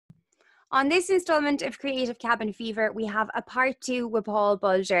On this installment of Creative Cabin Fever, we have a part 2 with Paul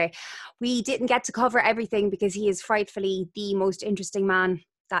Bolger. We didn't get to cover everything because he is frightfully the most interesting man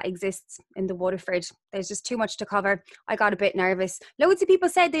that exists in the Waterford. There's just too much to cover. I got a bit nervous. Loads of people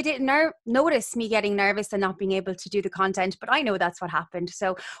said they didn't notice me getting nervous and not being able to do the content, but I know that's what happened.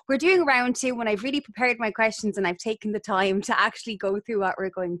 So we're doing round 2 when I've really prepared my questions and I've taken the time to actually go through what we're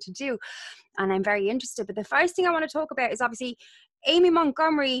going to do. And I'm very interested. But the first thing I want to talk about is obviously Amy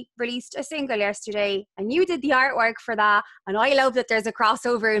Montgomery released a single yesterday and you did the artwork for that. And I love that there's a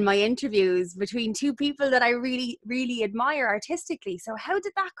crossover in my interviews between two people that I really, really admire artistically. So how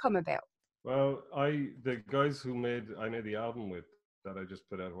did that come about? Well, the guys who I made the album with that I just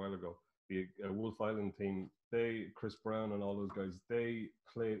put out a while ago, the Wolf Island team, Chris Brown and all those guys,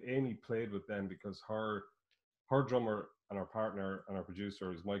 Amy played with them because her drummer and our partner and our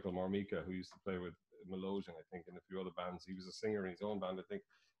producer is Michael Marmika, who used to play with Melodian, I think, and a few other bands. He was a singer in his own band, I think.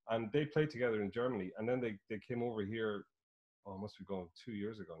 And they played together in Germany. And then they came over here, must be going 2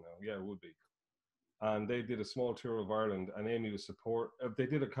 years ago now. Yeah, it would be. And they did a small tour of Ireland, and Amy was they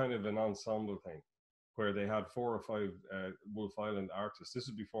did a kind of an ensemble thing where they had 4 or 5 Wolf Island artists. This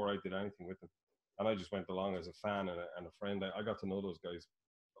is before I did anything with them. And I just went along as a fan and a friend. I got to know those guys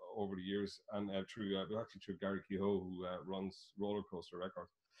over the years, and through Gary Kehoe, who runs Roller Coaster Records.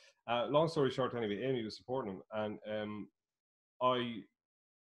 Long story short, anyway, Amy was supporting him, and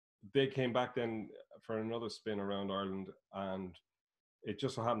they came back then for another spin around Ireland, and it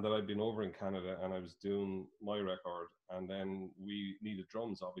just so happened that I'd been over in Canada and I was doing my record, and then we needed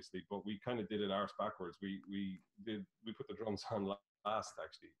drums, obviously, but we kind of did it arse backwards. We put the drums on last,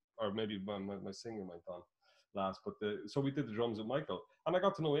 actually, or maybe my singer went on last, but so we did the drums with Michael, and I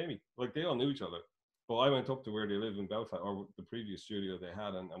got to know Amy. Like, they all knew each other. But I went up to where they live in Belfast, or the previous studio they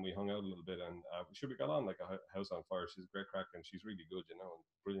had, and we hung out a little bit, and we got on like a house on fire. She's a great crack, and she's really good, and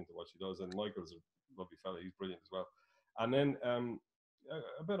brilliant at what she does. And Michael's a lovely fella; he's brilliant as well. And then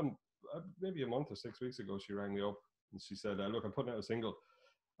maybe a month or 6 weeks ago, she rang me up and she said, "Look, I'm putting out a single,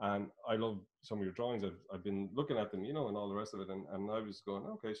 and I love some of your drawings. I've been looking at them, and all the rest of it." And I was going,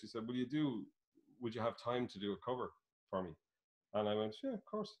 "Okay." She said, "Would you have time to do a cover for me?" And I went, "Yeah, of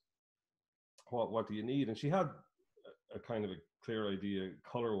course. What do you need?" And she had a kind of a clear idea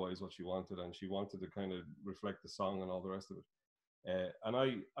color-wise what she wanted, and she wanted to kind of reflect the song and all the rest of it.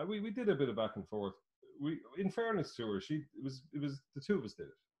 And we did a bit of back and forth. In fairness to her, it was the two of us did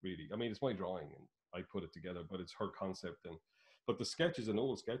it, really. I mean, it's my drawing and I put it together, but it's her concept. But the sketch is an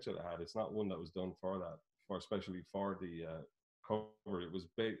old sketch that I had. It's not one that was done especially for the cover. It was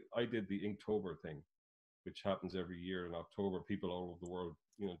I did the Inktober thing, which happens every year in October. People all over the world,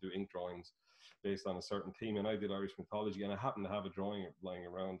 do ink drawings based on a certain theme, and I did Irish mythology, and I happened to have a drawing lying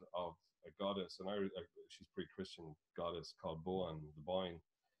around of a goddess, she's a pre-Christian goddess called Boan, the Boyne.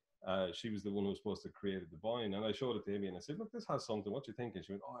 She was the one who was supposed to create the Boyne, and I showed it to Amy, and I said, "Look, this has something. What do you think?" And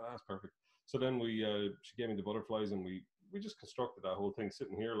she went, "Oh, that's perfect." So then she gave me the butterflies, and we just constructed that whole thing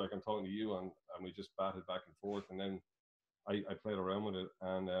sitting here like I'm talking to you, and we just batted back and forth, and then I played around with it,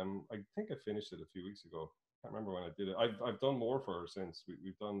 and I think I finished it a few weeks ago. I can't remember when I did it. I've done more for her since.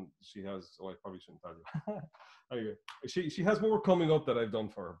 We've done. She has. I probably shouldn't tell you. Anyway, she has more coming up that I've done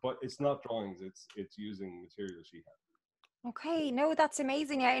for her, but it's not drawings. It's using material she had. Okay, no, that's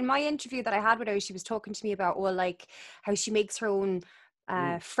amazing. Yeah, in my interview that I had with her, she was talking to me about how she makes her own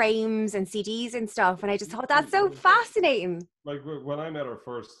frames and CDs and stuff, and I just thought that's so fascinating. Like, when I met her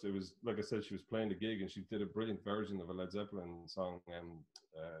first, it was like I said, she was playing the gig and she did a brilliant version of a Led Zeppelin song,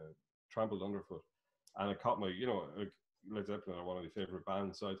 "Trampled Underfoot," and it caught my, Led Zeppelin are one of my favorite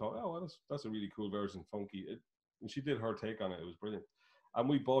bands, so I thought, oh, well, that's a really cool version, funky. And she did her take on it. It was brilliant. And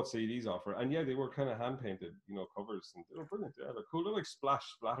we bought CDs off her, and yeah, they were kind of hand painted, covers, and they were brilliant. Yeah, they're cool. They're like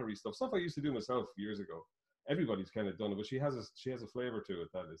splattery stuff I used to do myself years ago. Everybody's kind of done it, but she has a flavor to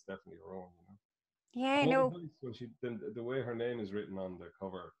it that is definitely her own. Yeah, no. When the way her name is written on the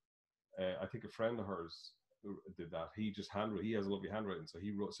cover, I think a friend of hers did that. He just he has a lovely handwriting, so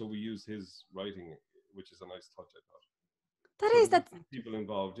he wrote. So we used his writing, which is a nice touch, I thought. That people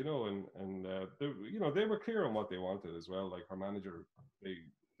involved, and they were clear on what they wanted as well. Like her manager,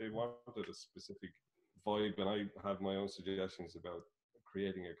 they wanted a specific vibe, and I had my own suggestions about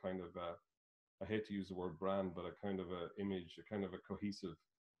creating a kind of I hate to use the word brand, but a kind of a image, a kind of a cohesive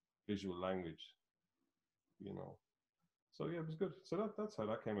visual language, So yeah, it was good. So that's how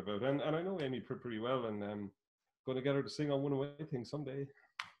that came about, and I know Amy pretty well, and going to get her to sing on One Away Thing someday.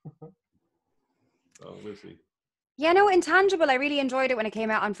 So we'll see. Yeah, no, Intangible, I really enjoyed it when it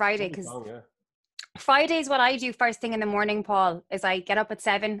came out on Friday, because Fridays, what I do first thing in the morning, Paul, is I get up at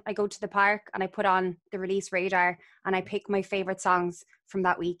 7, I go to the park and I put on the release radar and I pick my favorite songs from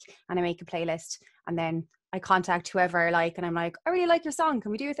that week and I make a playlist. And then I contact whoever I like and I'm like, I really like your song.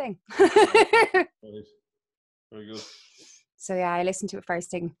 Can we do a thing? Right. Very good. So yeah, I listened to it first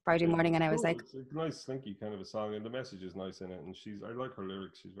thing Friday morning and I was Cool. like, It's a nice, slinky kind of a song, and the message is nice in it. And I like her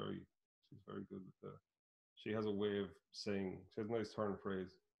lyrics. She's very good with the. She has a way of saying. She has a nice turn of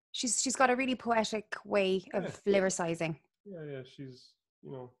phrase. she's got a really poetic way of lyricizing. Yeah. She's,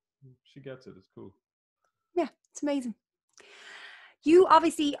 she gets it. It's cool. Yeah, it's amazing. You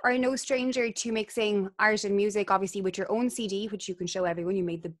obviously are no stranger to mixing art and music, obviously with your own CD, which you can show everyone. You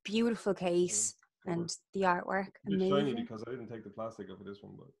made the beautiful case and the artwork. It's shiny Amazing. because I didn't take the plastic off of this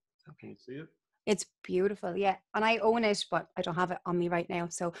one, but can you see it? It's beautiful, yeah. And I own it, but I don't have it on me right now.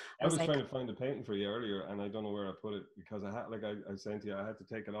 So I was like, trying to find the painting for you earlier, and I don't know where I put it because I had, like I sent you, I had to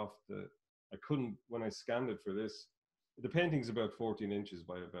take it off I couldn't, when I scanned it for this. The painting's about 14 inches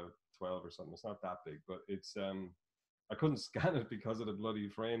by about 12 or something. It's not that big, but it's, I couldn't scan it because of the bloody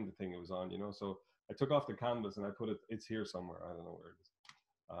frame, the thing it was on, So I took off the canvas and I put it, it's here somewhere. I don't know where it is.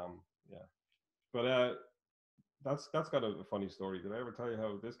 Yeah. But that's got a funny story. Did I ever tell you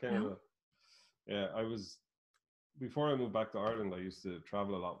how this came out? Yeah, before I moved back to Ireland, I used to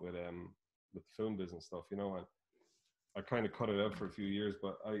travel a lot with the film business stuff, and I kind of cut it out for a few years.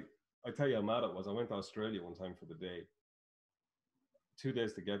 But I tell you how mad it was. I went to Australia one time for the day, 2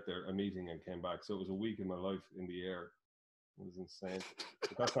 days to get there, a meeting, and came back. So it was a week in my life in the air. It was insane.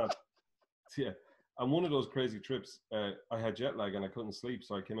 But that's not, yeah. And one of those crazy trips, I had jet lag and I couldn't sleep,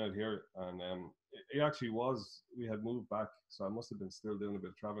 so I came out here, and it actually was, we had moved back, so I must have been still doing a bit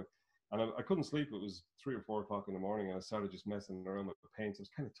of traveling. And I couldn't sleep. It was 3 or 4 o'clock in the morning, and I started just messing around with the paints. I was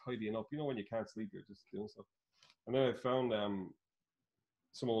kind of tidying up. When you can't sleep, you're just doing stuff. And then I found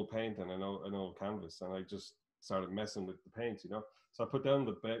some old paint and an old canvas, and I just started messing with the paints. So I put down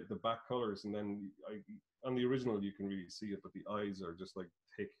the back colors, and then on the original you can really see it, but the eyes are just like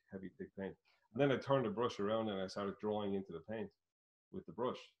heavy paint. And then I turned the brush around and I started drawing into the paint with the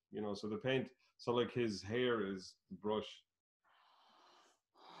brush. So the paint. So like his hair is the brush,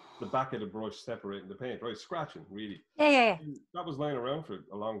 the back of the brush separating the paint, right? Scratching, really. Yeah. That was lying around for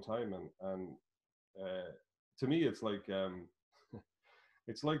a long time, and to me, it's like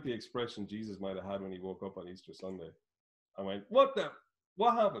it's like the expression Jesus might have had when he woke up on Easter Sunday. I went, "What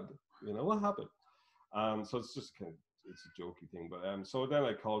happened? What happened?" So it's just it's a jokey thing, but so then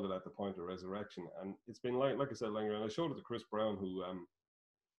I called it At the Point of Resurrection, and it's been like I said, lying around. I showed it to Chris Brown, who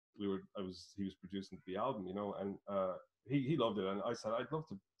he was producing the album, and he loved it, and I said I'd love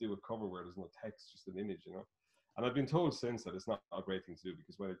to do a cover where there's no text, just an image, And I've been told since that it's not a great thing to do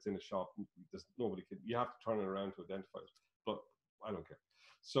because when it's in a shop, there's nobody can. You have to turn it around to identify it, but I don't care.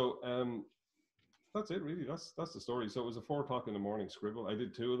 So that's it, really. That's the story. So it was a 4 o'clock in the morning scribble. I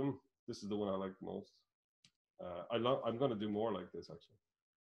did 2 of them. This is the one I like the most. I'm going to do more like this, actually.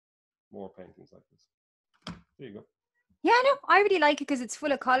 More paintings like this. There you go. Yeah, no, I really like it because it's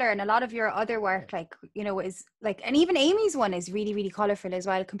full of color, and a lot of your other work, is like, and even Amy's one is really, really colorful as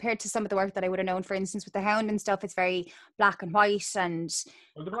well, compared to some of the work that I would have known, for instance, with the Hound and stuff. It's very black and white, and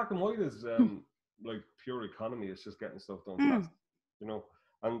well, the black and white is like pure economy. It's just getting stuff done fast,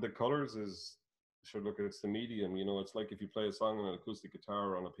 And the colors is, it's the medium. It's like if you play a song on an acoustic guitar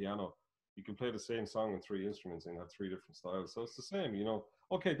or on a piano, you can play the same song on 3 instruments and have 3 different styles. So it's the same,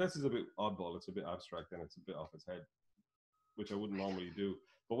 Okay, this is a bit oddball. It's a bit abstract and it's a bit off its head, which I wouldn't normally do.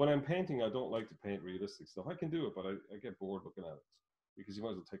 But when I'm painting, I don't like to paint realistic stuff. I can do it, but I get bored looking at it because you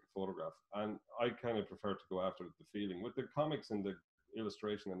might as well take a photograph. And I kind of prefer to go after the feeling. With the comics and the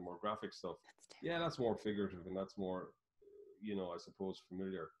illustration and the more graphic stuff, that's more figurative and that's more, I suppose,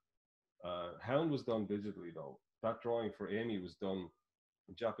 familiar. Hound was done digitally, though. That drawing for Amy was done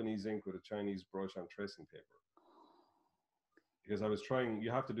in Japanese ink with a Chinese brush on tracing paper. Because I was trying,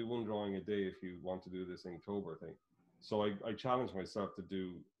 you have to do 1 drawing a day if you want to do this Inktober thing. So I challenged myself to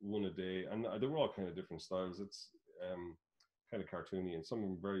do 1 a day, and they were all kind of different styles. It's kind of cartoony, and some of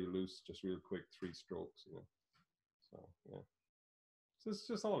them very loose, just real quick 3 strokes, So yeah, so it's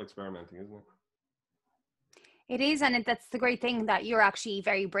just all experimenting, isn't it? it is, and that's the great thing, that you're actually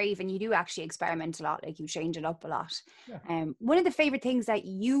very brave and you do actually experiment a lot. Like, you change it up a lot. Yeah. One of the favorite things that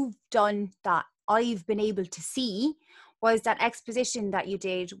you've done that I've been able to see was that exposition that you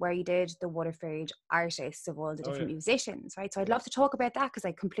did where you did the Waterford artists of all the different musicians, right? So I'd love to talk about that because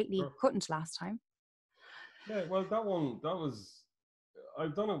I completely couldn't last time. Yeah, well,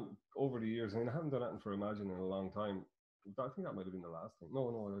 I've done it over the years. I mean, I haven't done it for Imagine in a long time. I think that might have been the last thing. No,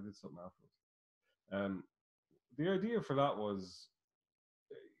 I did something afterwards. The idea for that was,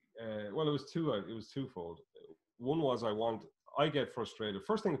 well, it was twofold. One was I get frustrated.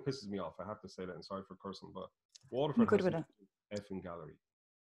 First thing that pisses me off, I have to say that, and sorry for cursing, but I'm Waterford good has with an it. effing gallery.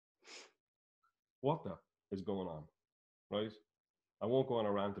 What the is going on, right? I won't go on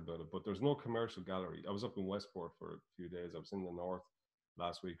a rant about it, but there's no commercial gallery. I was up in Westport for a few days. I was in the north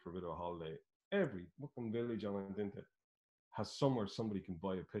last week for a bit of a holiday. Every fucking village I went into has somewhere somebody can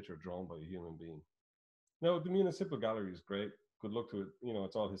buy a picture drawn by a human being. Now, the municipal gallery is great. Good luck to it. You know,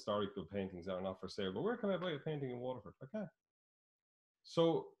 it's all historical paintings that are not for sale. But where can I buy a painting in Waterford? I can't.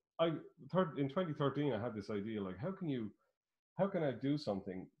 So in 2013, I had this idea, like, how can I do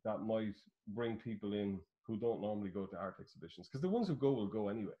something that might bring people in who don't normally go to art exhibitions? Because the ones who go will go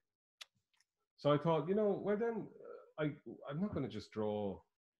anyway. So I thought, well then, I'm not going to just draw,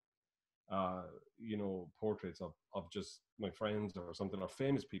 portraits of just my friends or something, or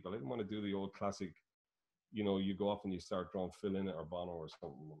famous people. I didn't want to do the old classic, you go off and you start drawing Phil Lynott or Bono or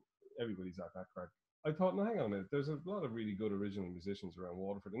something. Everybody's at that crack. I thought, no, hang on a minute. There's a lot of really good original musicians around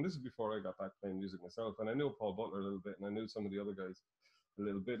Waterford. And this is before I got back playing music myself. And I knew Paul Butler a little bit, and I knew some of the other guys a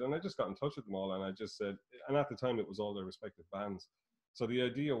little bit. And I just got in touch with them all. And I just said, and at the time it was all their respective bands. So the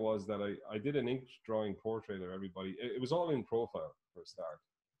idea was that I did an ink drawing portrait of everybody. It was all in profile for a start.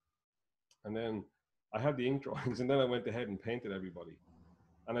 And then I had the ink drawings, and then I went ahead and painted everybody.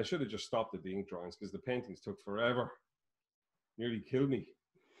 And I should have just stopped at the ink drawings because the paintings took forever. Nearly killed me.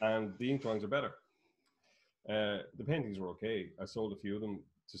 And the ink drawings are better. The paintings were okay. I sold a few of them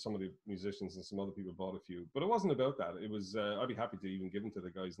to some of the musicians, and some other people bought a few. But it wasn't about that. It was, I'd be happy to even give them to the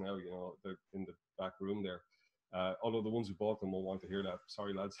guys now, they're in the back room there. Although the ones who bought them will want to hear that.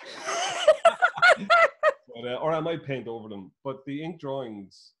 Sorry, lads. But, or I might paint over them. But the ink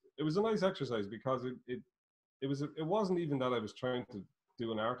drawings, it was a nice exercise because it wasn't even that I was trying to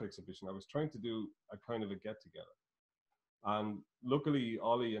do an art exhibition. I was trying to do a kind of a get together. And luckily,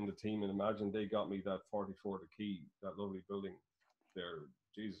 Ollie and the team in Imagine, they got me that 44 The Key, that lovely building there.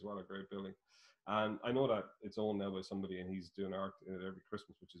 Jesus, what a great building. And I know that it's owned now by somebody, and he's doing art in it every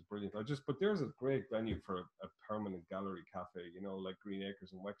Christmas, which is brilliant. But there's a great venue for a permanent gallery cafe, like Green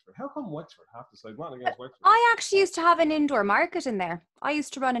Acres in Wexford. How come Wexford? Half the side, not against Wexford. I actually used to have an indoor market in there. I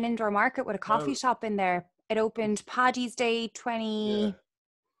used to run an indoor market with a coffee shop in there. It opened Paddy's Day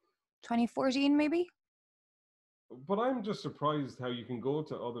 2014, maybe. But I'm just surprised how you can go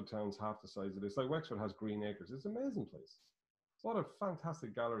to other towns half the size of this. Like Wexford has Green Acres. It's an amazing place. What a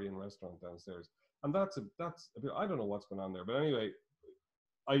fantastic gallery and restaurant downstairs. And that's a bit, I don't know what's going on there. But anyway,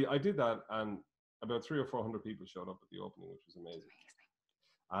 I did that, and about 300 or 400 people showed up at the opening, which was amazing.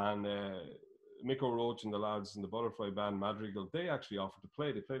 And Mick O'Rourke and the lads in the Butterfly Band, Madrigal, they actually offered to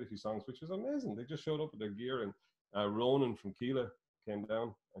play. They played a few songs, which was amazing. They just showed up with their gear, and Ronan from Keela came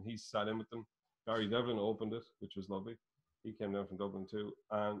down, and he sat in with them. Barry Devlin opened it, which was lovely. He came down from Dublin too.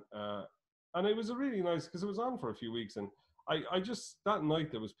 And it was a really nice, because it was on for a few weeks. And I just, that night,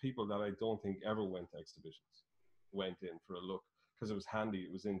 there was people that I don't think ever went to exhibitions, went in for a look, because it was handy.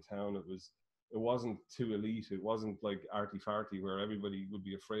 It was in town. It wasn't too elite. It wasn't like arty-farty where everybody would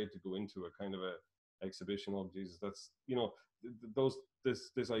be afraid to go into a kind of a exhibition. Oh, Jesus, that's,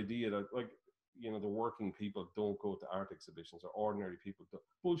 this idea that, like, the working people don't go to art exhibitions, or ordinary people don't.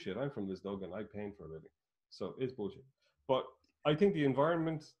 Bullshit. I'm from Lisduggan. I paint for a living. So it's bullshit. But I think the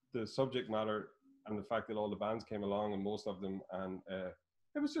environment, the subject matter, and the fact that all the bands came along, and most of them, and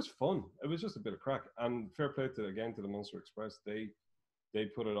it was just fun. It was just a bit of crack. And fair play to the Munster Express. They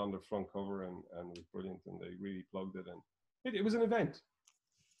put it on the front cover, and it was brilliant, and they really plugged it. And it was an event.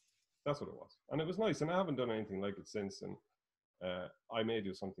 That's what it was. And it was nice. And I haven't done anything like it since. And I may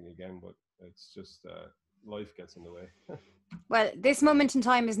do something again, but it's just life gets in the way. Well, this moment in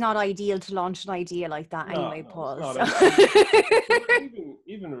time is not ideal to launch an idea like that anyway, Paul. So.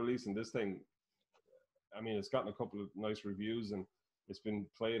 Even releasing this thing, I mean, it's gotten a couple of nice reviews, and it's been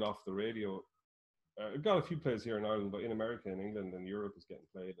played off the radio. It got a few plays here in Ireland, but in America and England and Europe it's getting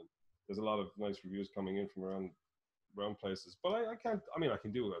played, and there's a lot of nice reviews coming in from around places. But I can't, I mean, I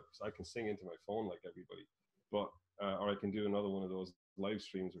can do it. I can sing into my phone like everybody, but or I can do another one of those live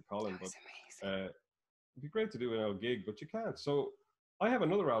streams with Colin. But it'd be great to do a gig, but you can't. So I have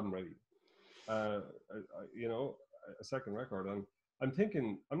another album ready, a second record, and I'm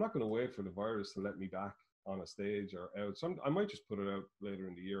thinking I'm not going to wait for the virus to let me back on a stage or out. So I might just put it out later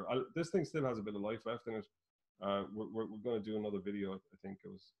in the year. This thing still has a bit of life left in it. We're going to do another video. I think it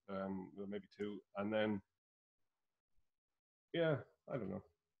was maybe 2, and then I don't know.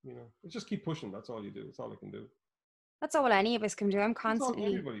 Just keep pushing. That's all you do. That's all I can do. That's all any of us can do. I'm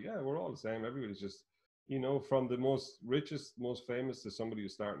constantly. Everybody, we're all the same. Everybody's just, from the most richest, most famous to somebody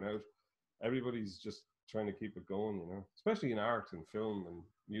who's starting out. Everybody's just trying to keep it going, you know, especially in art and film and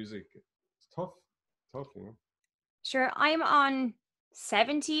music. It's tough, you know. Sure, I'm on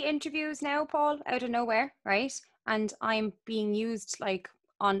 70 interviews now, Paul, out of nowhere, right? And I'm being used like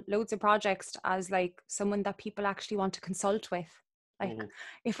on loads of projects as like someone that people actually want to consult with. Like, Mm-hmm.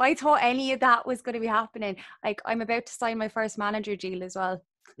 if I thought any of that was going to be happening, like I'm about to sign my first manager deal as well.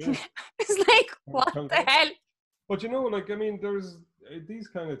 Yeah. It's like, what the Congrats. hell? But you know, like, I mean, there's these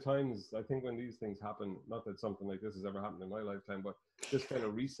kind of times, I think, when these things happen, not that something like this has ever happened in my lifetime, but this kind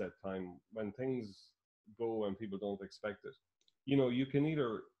of reset time when things go and people don't expect it. You know, you can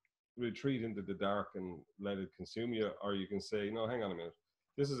either retreat into the dark and let it consume you, or you can say, no, hang on a minute.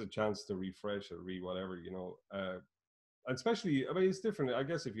 This is a chance to refresh or whatever, you know. And especially, I mean, it's different. I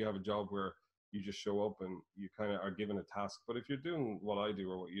guess if you have a job where you just show up and you kind of are given a task, but if you're doing what I do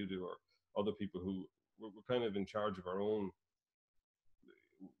or what you do or other people who we're kind of in charge of our own,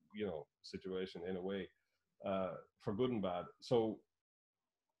 you know, situation in a way, for good and bad. So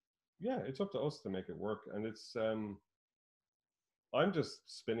yeah, it's up to us to make it work. And it's I'm just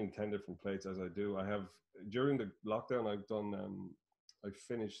spinning 10 different plates as I do. I have, during the lockdown, I've done I've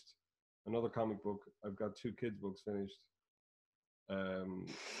finished another comic book. I've got 2 kids books finished. I'm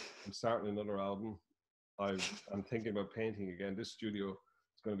starting another album. I'm thinking about painting again. This studio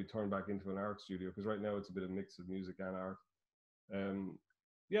is going to be turned back into an art studio because right now it's a bit of a mix of music and art. Um,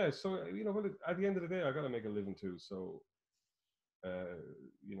 yeah, so you know, at the end of the day, I got to make a living too. So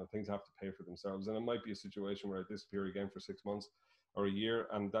you know, things have to pay for themselves, and it might be a situation where I disappear again for 6 months or a year,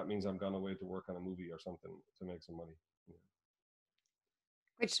 and that means I'm gone away to work on a movie or something to make some money. Yeah.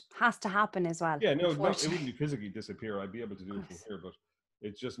 Which has to happen as well, Yeah, no, not it unfortunately. wouldn't be physically disappear. I'd be able to Of do it from course. here, but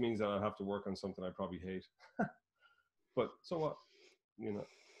it just means that I have to work on something I probably hate. But so what? You know,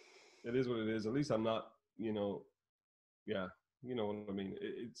 it is what it is. At least I'm not, you know, yeah, you know what I mean.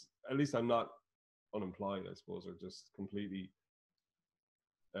 It's at least I'm not unemployed, I suppose, or just completely.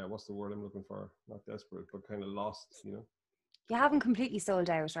 What's the word I'm looking for? Not desperate, but kind of lost. You know. You haven't completely sold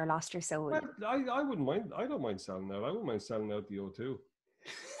out or lost your soul. Well, I wouldn't mind. I don't mind selling out. I wouldn't mind selling out the O2.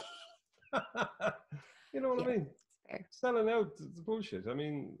 You know what I Yeah, mean? it's fair. Selling out is bullshit. I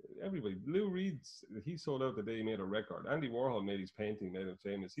mean, everybody. Lou Reed's, he sold out the day he made a record. Andy Warhol made his painting, made him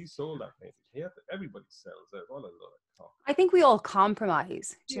famous. He sold that painting. Everybody sells out. What a lot of cock. I think we all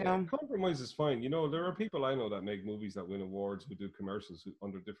compromise, do you Yeah, know? compromise is fine. You know, there are people I know that make movies that win awards who do commercials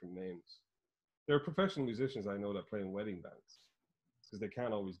under different names. There are professional musicians I know that play in wedding bands because they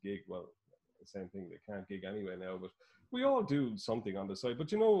can't always gig. Well, the same thing, they can't gig anyway now, but we all do something on the side.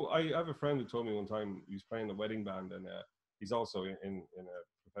 But you know, I have a friend who told me one time he's playing a wedding band, and he's also in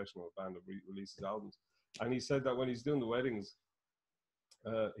a professional band that releases albums. And he said that when he's doing the weddings,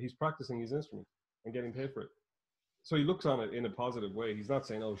 he's practicing his instrument and getting paid for it. So he looks on it in a positive way. He's not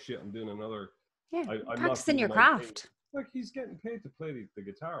saying, "Oh shit, I'm doing another. Yeah, I'm not practicing doing your my thing." craft. Like he's getting paid to play the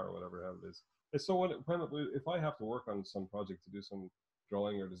guitar or whatever the hell it is. It's so if I have to work on some project to do some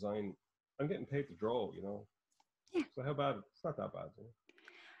drawing or design, I'm getting paid to draw. You know. Yeah. So how bad? It's not that bad. You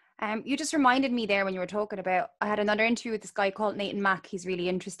know? You just reminded me there when you were talking about, I had another interview with this guy called Nathan Mack. He's really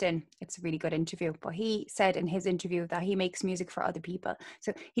interesting. It's a really good interview, but he said in his interview that he makes music for other people.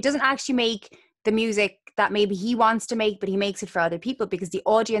 So he doesn't actually make the music that maybe he wants to make, but he makes it for other people because the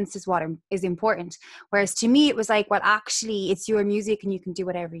audience is what is important. Whereas to me, it was like, well, actually it's your music and you can do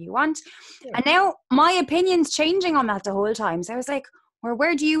whatever you want. Yeah. And now my opinion's changing on that the whole time. So I was like, well,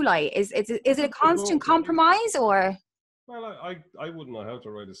 where do you lie? Is it a constant compromise or? Well, I wouldn't know how to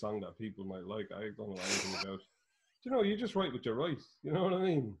write a song that people might like. I don't know anything about. You know, you just write what you write. You know what I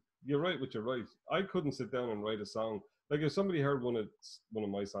mean? You write what you write. I couldn't sit down and write a song. Like if somebody heard one of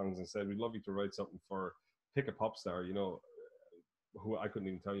my songs and said, "We'd love you to write something for pick a pop star," you know, who I couldn't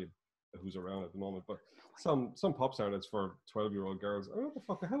even tell you who's around at the moment, but some pop star that's for 12-year-old girls. Oh, what the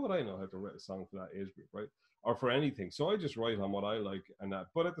fuck? How would I know how to write a song for that age group, right? Or for anything. So I just write on what I like and that.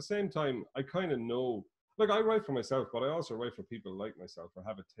 But at the same time, I kind of know. Like I write for myself, but I also write for people like myself or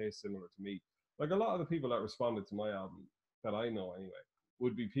have a taste similar to me. Like a lot of the people that responded to my album that I know anyway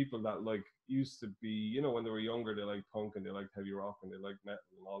would be people that like used to be, you know, when they were younger, they liked punk and they liked heavy rock and they liked metal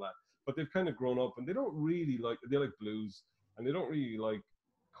and all that. But they've kind of grown up and they don't really they like blues and they don't really like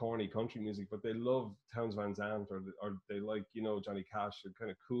corny country music, but they love Townes Van Zandt or they like, you know, Johnny Cash and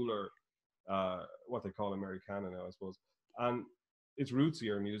kind of cooler, what they call Americana now, I suppose. And it's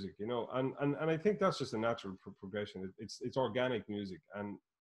rootsier music, you know, and I think that's just a natural progression. It's organic music, and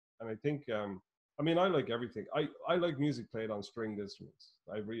I think I mean I like everything. I like music played on stringed instruments.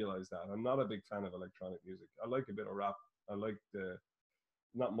 I realize that. I'm not a big fan of electronic music. I like a bit of rap. I like the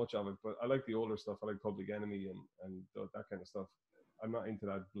not much of it, but I like the older stuff. I like Public Enemy and that kind of stuff. I'm not into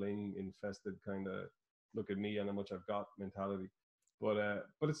that bling infested kind of. look at me and how much I've got mentality. But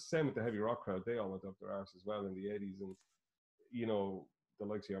it's the same with the heavy rock crowd. They all went up their arse as well in the 80s. And, you know, the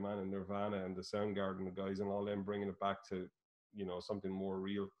likes of your man and Nirvana and the Soundgarden guys and all them bringing it back to, you know, something more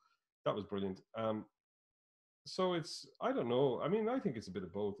real. That was brilliant. So it's, I don't know. I mean, I think it's a bit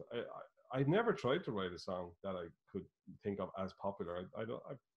of both. I never tried to write a song that I could think of as popular. I don't.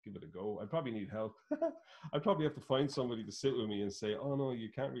 I'd give it a go. I probably need help. I'd probably have to find somebody to sit with me and say, "Oh no, you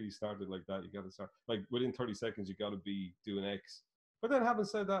can't really start it like that. You got to start like within 30 seconds. You got to be doing X." But then, having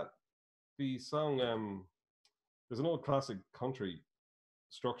said that, the song, there's an old classic country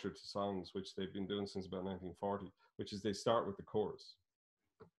structure to songs which they've been doing since about 1940, which is they start with the chorus,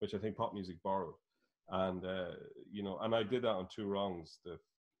 which I think pop music borrowed. And you know, and I did that on Two Wrongs, the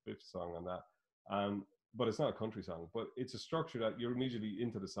fifth song on that. But it's not a country song, but it's a structure that you're immediately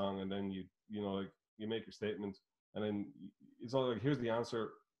into the song, and then you know, like you make your statement, and then it's all like, here's the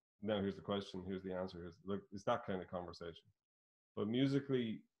answer, now here's the question, here's the answer, here's like, it's that kind of conversation. But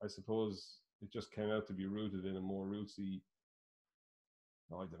musically, I suppose it just came out to be rooted in a more rootsy,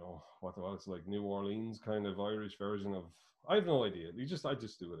 I don't know what it's like, New Orleans kind of Irish version of. I have no idea. I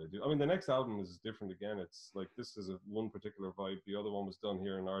just do what I do. I mean, the next album is different again. It's like this is a one particular vibe. The other one was done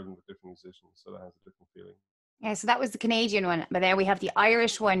here in Ireland with different musicians, so that has a different feeling. Yeah, so that was the Canadian one, but then we have the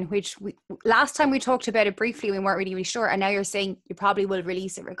Irish one, which last time we talked about it briefly, we weren't really sure, and now you're saying you probably will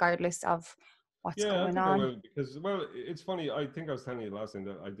release it regardless of what's going on. I will, because, well, it's funny. I think I was telling you last time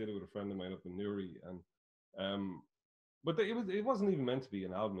that I did it with a friend of mine up in Newry, and but it wasn't even meant to be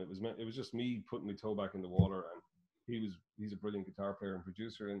an album. It was just me putting my toe back in the water, and he's a brilliant guitar player and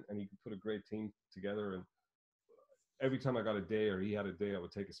producer, and he could put a great team together. And every time I got a day or he had a day, I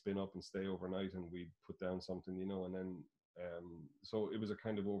would take a spin up and stay overnight, and we'd put down something, you know. And then so it was a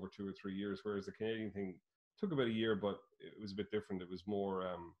kind of over 2 or 3 years, whereas the Canadian thing took about a year, but it was a bit different. It was more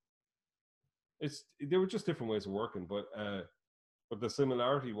there were just different ways of working, but the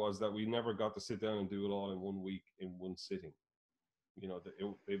similarity was that we never got to sit down and do it all in 1 week in one sitting. You know,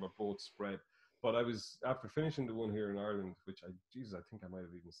 they were both spread. But I was, after finishing the one here in Ireland, which I think I might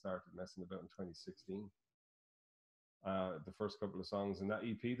have even started messing about in 2016. The first couple of songs, and that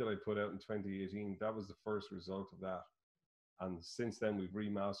EP that I put out in 2018, that was the first result of that. And since then, we've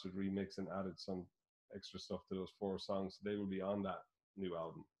remastered, remixed, and added some extra stuff to those 4 songs. They will be on that new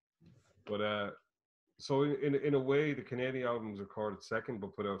album. But so in a way, the Canadian album was recorded second,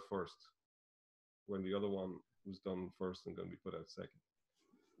 but put out first, when the other one was done first and going to be put out second.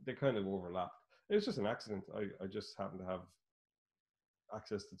 They kind of overlapped. It was just an accident. I just happened to have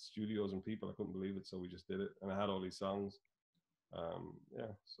access to studios and people. I couldn't believe it, so we just did it. And I had all these songs.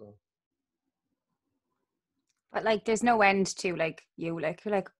 Yeah, so. But like, there's no end to like you. Like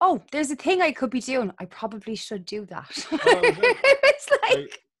you're like, oh, there's a thing I could be doing. I probably should do that. It's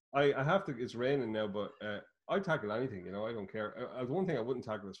like I have to. It's raining now, but I tackle anything. You know, I don't care. The one thing I wouldn't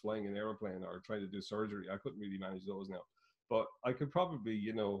tackle is flying an airplane or trying to do surgery. I couldn't really manage those now, but I could probably,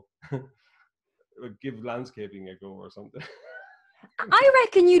 you know, give landscaping a go or something. I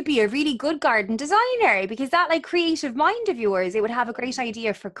reckon you'd be a really good garden designer, because that like creative mind of yours, it would have a great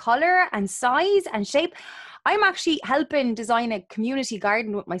idea for color and size and shape. I'm actually helping design a community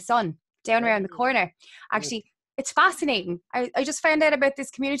garden with my son down around the corner. Actually, it's fascinating. I just found out about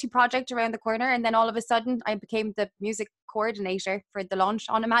this community project around the corner, and then all of a sudden I became the music coordinator for the launch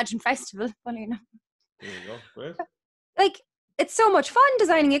on Imagine Festival. Funny enough. There you go. Great. Like, it's so much fun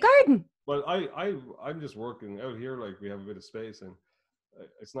designing a garden. Well, I'm just working out here. Like, we have a bit of space, and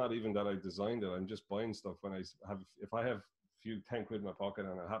it's not even that I designed it. I'm just buying stuff when if I have a few 10 quid in my pocket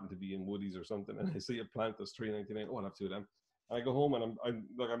and I happen to be in Woodies or something, and I see a plant that's $3.99. Oh, I'll have 2 of them. And I go home and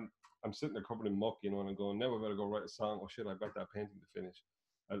I'm sitting there covered in muck, you know, and I'm going, now I better go write a song. Oh shit, I've got that painting to finish.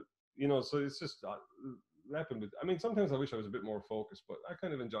 You know, so it's just I mean, sometimes I wish I was a bit more focused, but I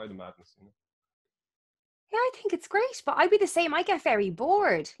kind of enjoy the madness, you know. Yeah, I think it's great, but I'd be the same. I get very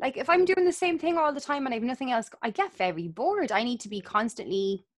bored. Like, if I'm doing the same thing all the time and I have nothing else, I get very bored. I need to be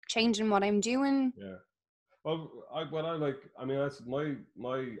constantly changing what I'm doing. Yeah. Well, I mean, that's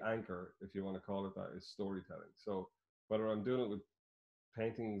my anchor, if you want to call it that, is storytelling. So whether I'm doing it with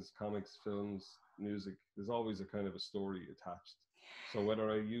paintings, comics, films, music, there's always a kind of a story attached. So whether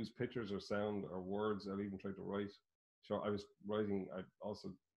I use pictures or sound or words, I'll even try to write. So I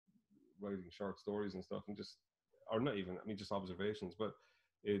also writing short stories and stuff, and just, or not even, I mean, just observations. But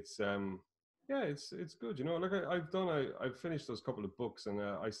it's yeah, it's good, you know. Like I've finished those couple of books, and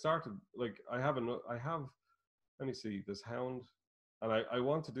I started, like, I have let me see, there's Hound, and I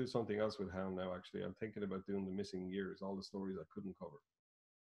want to do something else with Hound now. Actually, I'm thinking about doing the missing years, all the stories I couldn't cover.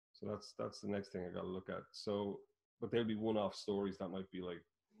 So that's the next thing I got to look at. So, but there'll be one-off stories that might be like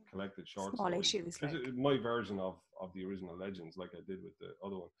collected short Small stories. issues, It's like. my version of the original Legends, like I did with the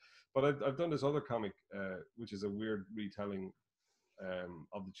other one. But I've done this other comic, which is a weird retelling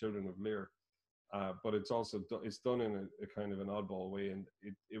of the Children of Lear. But it's also it's done in a kind of an oddball way, and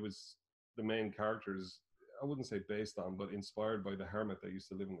it was the main characters, I wouldn't say based on, but inspired by the hermit that used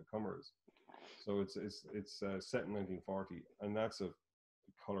to live in the Cummers. So it's set in 1940, and that's a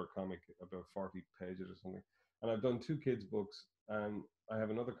color comic about 40 pages or something. And I've done 2 kids books, and I have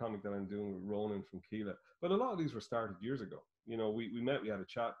another comic that I'm doing with Ronan from Keela. But a lot of these were started years ago. You know, we met, we had a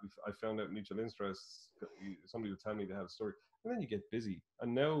chat. I found out mutual interests. Somebody would tell me they had a story, and then you get busy.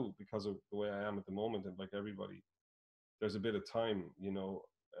 And now, because of the way I am at the moment, and like everybody, there's a bit of time, you know,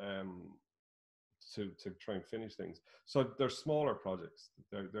 to try and finish things. So they're smaller projects.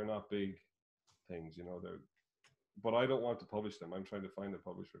 They're not big things, you know. But I don't want to publish them. I'm trying to find a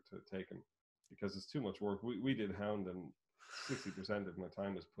publisher to take them because it's too much work. We did Hound, and 60% of my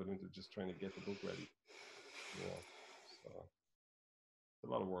time was put into just trying to get the book ready. You know, so it's a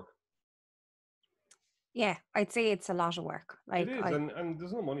lot of work. Yeah, I'd say it's a lot of work. It Like, is, and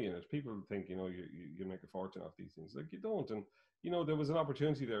there's no money in it. People think, you know, you make a fortune off these things. Like, you don't. And you know, there was an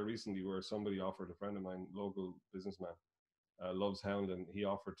opportunity there recently where somebody offered, a friend of mine, local businessman, loves Hound, and he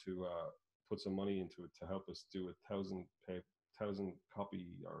offered to put some money into it to help us do 1,000 copy,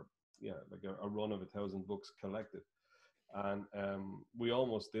 or yeah, like a run of 1,000 books collected. And we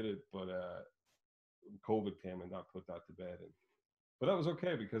almost did it, but COVID came and that put that to bed. And but that was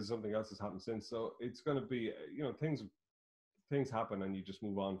okay because something else has happened since. So it's going to be, you know, things happen and you just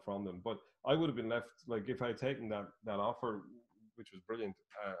move on from them. But I would have been left, like, if I had taken that offer, which was brilliant,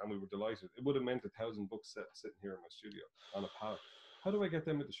 and we were delighted, it would have meant 1,000 books sitting here in my studio on a pallet. How do I get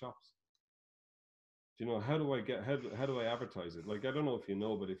them into shops? Do you know, how do I advertise it? Like, I don't know if you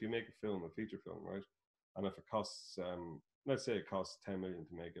know, but if you make a feature film, right, and if it costs, let's say it costs 10 million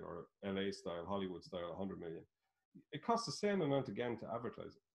to make it, or LA style, Hollywood style, 100 million, it costs the same amount again to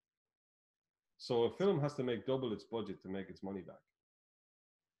advertise it. So a film has to make double its budget to make its money back,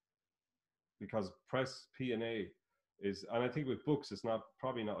 because press P&A is, and I think with books it's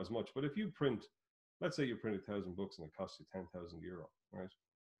probably not as much. But if you print, let's say you print 1,000 books and it costs you €10,000, right,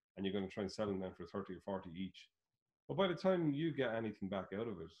 and you're going to try and sell them then for 30 or 40 each. But by the time you get anything back out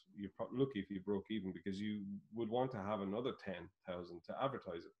of it, you're lucky if you broke even, because you would want to have another 10,000 to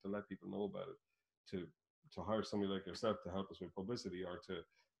advertise it, to let people know about it, to hire somebody like yourself to help us with publicity, or to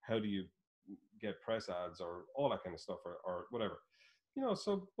how do you get press ads, or all that kind of stuff, or whatever. You know,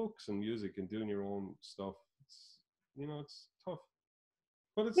 so books and music and doing your own stuff, it's, you know, it's tough,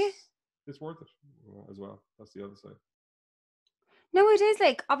 but yeah. it's worth it, you know, as well. That's the other side. No, it is.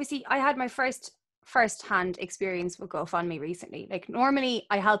 Like, obviously, I had my first-hand experience with GoFundMe recently. Like, normally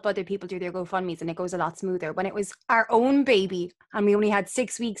I help other people do their GoFundMes and it goes a lot smoother. When it was our own baby and we only had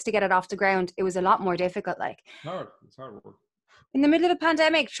 6 weeks to get it off the ground, it was a lot more difficult. Like, It's hard work. in the middle of a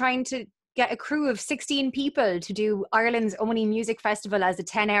pandemic, trying to get a crew of 16 people to do Ireland's only music festival as a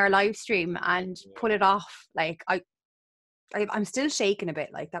 10-hour live stream and pull it off. Like, I'm still shaking a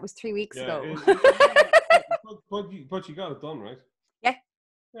bit. Like, that was 3 weeks ago. But you got it done, right? Yeah.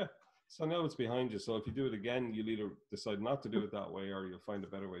 Yeah. So now it's behind you. So if you do it again, you'll either decide not to do it that way, or you'll find a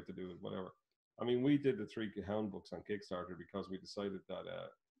better way to do it, whatever. I mean, we did the 3 Hound books on Kickstarter because we decided that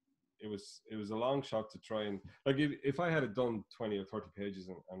it was a long shot to try and, like, if I had it done 20 or 30 pages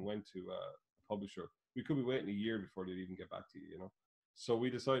and went to a publisher, we could be waiting a year before they'd even get back to you, you know. So we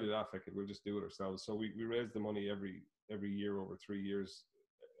decided, fuck it, we'll just do it ourselves. So we raised the money every year over 3 years,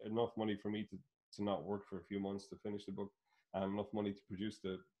 enough money for me to not work for a few months to finish the book, and enough money to produce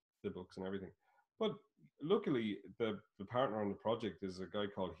the books and everything. But luckily, the partner on the project is a guy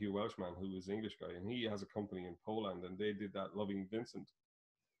called Hugh Welshman, who is an English guy, and he has a company in Poland, and they did that Loving Vincent.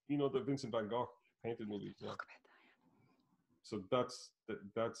 You know, the Vincent van Gogh painted movie. Yeah. So that's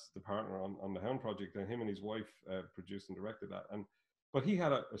the partner on the Hound project, and him and his wife produced and directed that. But he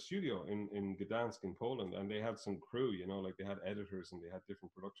had a studio in Gdansk in Poland, and they had some crew, you know, like they had editors and they had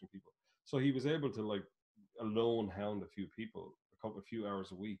different production people. So he was able to, like, alone hound a few people, a few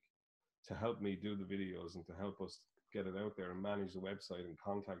hours a week, to help me do the videos and to help us get it out there and manage the website and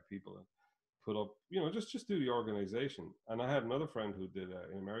contact people and put up, you know, just do the organization. And I had another friend who did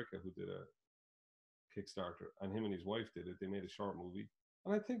in America who did a Kickstarter, and him and his wife did it. They made a short movie,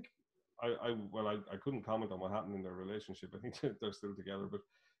 and I think I couldn't comment on what happened in their relationship. I think they're still together, but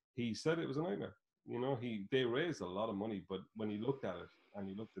he said it was a nightmare. You know, they raised a lot of money, but when he looked at it and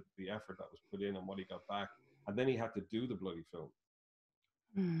he looked at the effort that was put in and what he got back, and then he had to do the bloody film.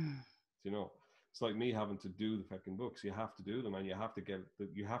 You know, it's like me having to do the fucking books. You have to do them, and you have to get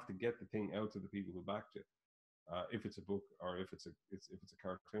the thing out to the people who backed you. if it's a book or if it's a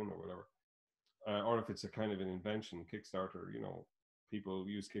cartoon or whatever, or if it's a kind of an invention. Kickstarter, people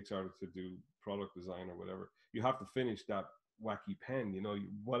use Kickstarter to do product design or whatever. You have to finish that wacky pen.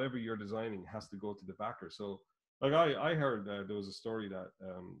 Whatever you're designing has to go to the backer. So, like I heard there was a story that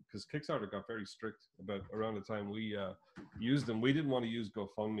because Kickstarter got very strict about around the time we used them. We didn't want to use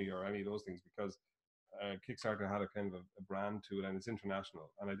GoFundMe or any of those things because Kickstarter had a kind of a brand to it, and it's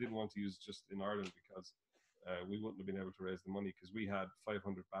international. And I didn't want to use just in Ireland because we wouldn't have been able to raise the money because we had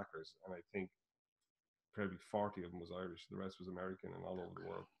 500 backers, and I think probably 40 of them was Irish. The rest was American and all over the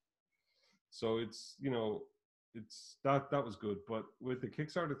world. So it's that was good. But with the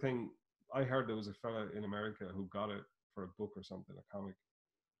Kickstarter thing, I heard there was a fella in America who got it for a book or something, a comic.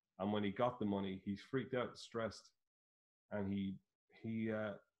 And when he got the money, he freaked out, stressed, and he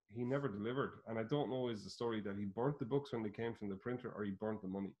never delivered. And I don't know, is the story that he burnt the books when they came from the printer, or he burnt the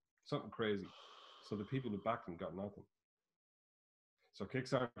money, something crazy. So the people who backed him got nothing. So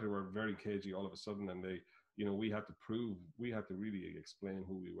Kickstarter were very cagey all of a sudden, and they, we had to really explain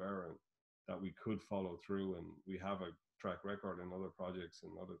who we were and that we could follow through, and we have a track record in other projects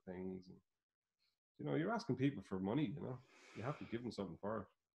and other things. And, you're asking people for money, you have to give them something for it.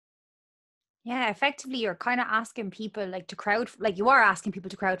 Yeah, effectively, you're kind of asking people you are asking people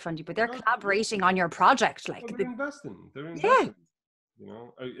to crowdfund you, but they're collaborating on your project. Well, they're investing. Yeah.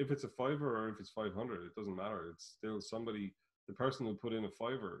 If it's a $5 or if it's 500, it doesn't matter. It's still somebody. The person who put in a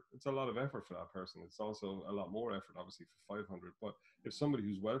 $5, it's a lot of effort for that person. It's also a lot more effort, obviously, for 500. But if somebody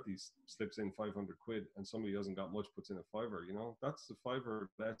who's wealthy slips in 500 quid and somebody who hasn't got much puts in a $5, that's the $5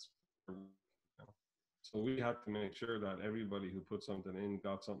 less. So we had to make sure that everybody who put something in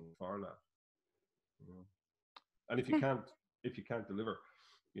got something for that. And if you can't deliver,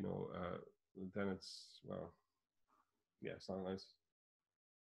 then it's it's not nice.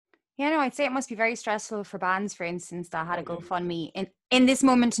 Yeah, no, I'd say it must be very stressful for bands, for instance, that had a GoFundMe in this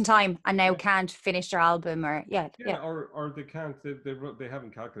moment in time and now can't finish their album or or they can't. They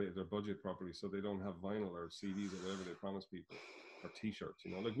haven't calculated their budget properly, so they don't have vinyl or CDs or whatever they promise people, or T-shirts.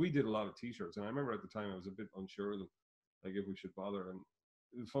 Like we did a lot of T-shirts, and I remember at the time I was a bit unsure of them, like if we should bother.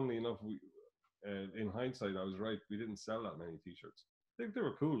 And funnily enough, in hindsight, I was right. We didn't sell that many T-shirts. They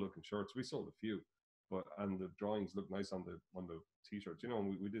were cool looking shirts. We sold a few. And the drawings look nice on the T-shirts,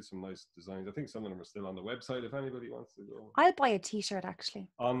 and we did some nice designs. I think some of them are still on the website if anybody wants to go. I'll buy a T-shirt actually.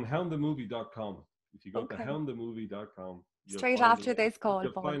 On houndthemovie.com. If you go to houndthemovie.com, straight after this call,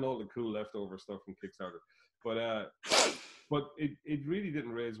 you'll find all the cool leftover stuff from Kickstarter. But it really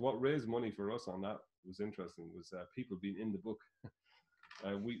didn't raise. What raised money for us on that was interesting was people being in the book.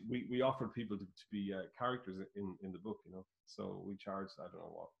 We offered people to be characters in the book, So we charged, I don't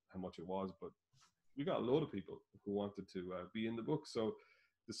know how much it was, but we got a load of people who wanted to be in the book. So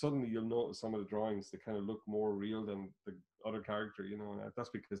suddenly you'll notice some of the drawings, they kind of look more real than the other character, and that's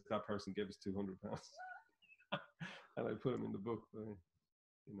because that person gave us £200 and I put him in the book.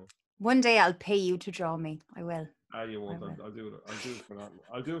 One day I'll pay you to draw me. I will. You won't. I'll do it. I'll do it for nothing.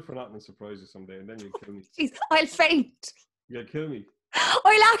 I'll do it for nothing and surprise you someday, and then you'll kill me. Jeez, I'll faint. You'll kill me.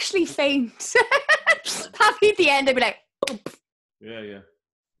 I'll actually faint. Happy at the end, I'll be like, oh. Yeah.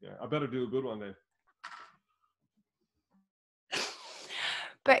 I better do a good one then.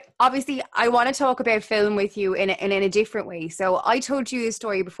 But obviously, I want to talk about film with you in a different way. So I told you this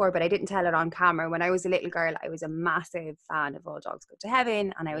story before, but I didn't tell it on camera. When I was a little girl, I was a massive fan of All Dogs Go to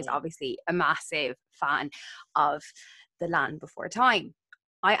Heaven. And I was obviously a massive fan of The Land Before Time.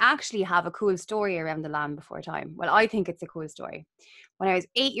 I actually have a cool story around The Land Before Time. Well, I think it's a cool story. When I was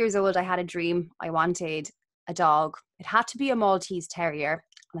 8 years old, I had a dream. I wanted a dog. It had to be a Maltese Terrier.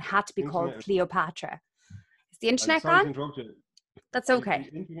 And it had to be called Cleopatra. Is the internet gone? That's okay.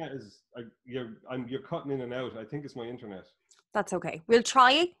 The internet is, you're cutting in and out. I think it's my internet. That's okay. We'll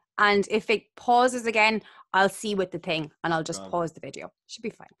try it. And if it pauses again, I'll see with the thing and I'll just pause the video. Should be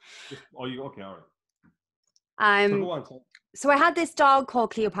fine. Okay, all right. So go on. So I had this dog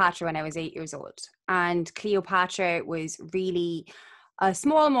called Cleopatra when I was 8 years old. And Cleopatra was really a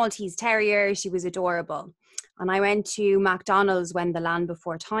small Maltese Terrier. She was adorable. And I went to McDonald's when The Land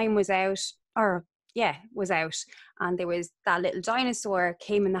Before Time was out. And there was that little dinosaur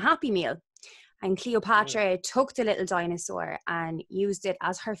came in the Happy Meal. And Cleopatra took the little dinosaur and used it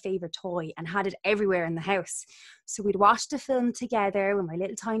as her favourite toy and had it everywhere in the house. So we'd watch the film together with my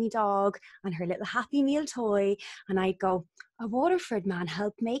little tiny dog and her little Happy Meal toy. And I'd go, a Waterford man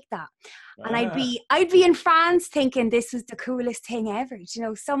helped make that. And I'd be in France thinking this was the coolest thing ever.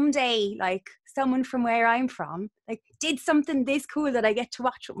 Someday, like someone from where I'm from, like did something this cool that I get to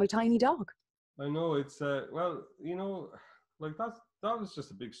watch with my tiny dog. I know it's, like that was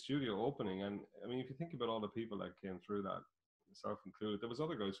just a big studio opening. And I mean, if you think about all the people that came through that, myself included, there was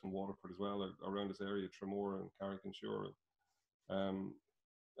other guys from Waterford as well, around this area, Tremor and Carrick-on-Shore. Um,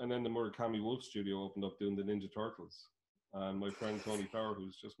 and then the Murakami Wolf studio opened up doing the Ninja Turtles. And my friend Tony Power,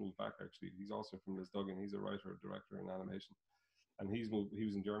 who's just moved back actually, he's also from Lisduggan. He's a writer, director in animation. And he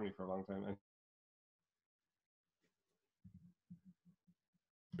was in Germany for a long time. And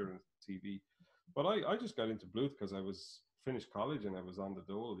TV. But I just got into Bluth because I was finished college and I was on the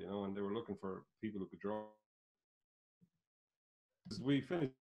dole, you know, and they were looking for people who could draw. We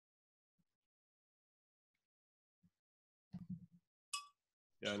finished.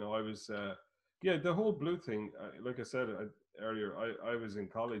 Yeah, no, I was. Yeah, the whole Bluth thing. Like I said earlier, I was in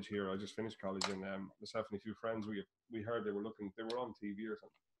college here. I just finished college, and myself and a few friends, we heard they were looking. They were on TV or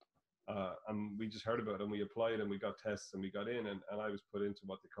something. And we just heard about it and we applied and we got tests and we got in, and I was put into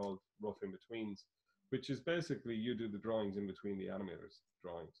what they called rough in-betweens, which is basically you do the drawings in between the animators'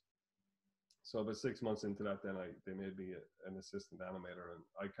 drawings. So about 6 months into that, then they made me an assistant animator, and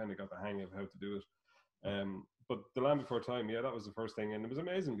I kind of got the hang of how to do it. But The Land Before Time, yeah, that was the first thing, and it was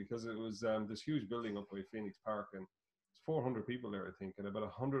amazing because it was this huge building up by Phoenix Park, and it's 400 people there, I think, and about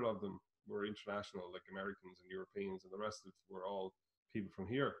 100 of them were international, like Americans and Europeans, and the rest of were all people from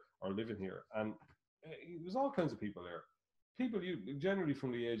here or living here. And it was all kinds of people there. People you generally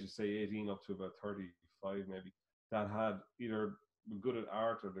from the age of say 18 up to about 35 maybe, that had either were good at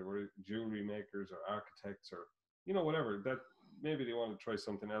art, or they were jewelry makers or architects, or you know, whatever, that maybe they wanted to try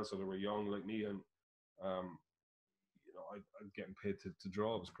something else, or they were young like me, and you know, I'd getting paid to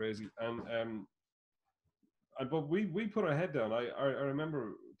draw. It was crazy. And but we put our head down. I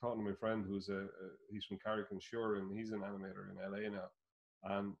remember talking to my friend who's he's from Carrick-on-Shore, and he's an animator in LA now,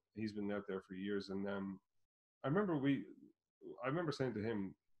 and he's been out there for years. And I remember saying to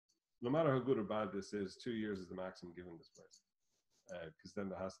him, no matter how good or bad this is, 2 years is the maximum given this place, because then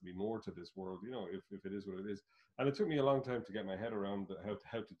there has to be more to this world, you know, if it is what it is. And it took me a long time to get my head around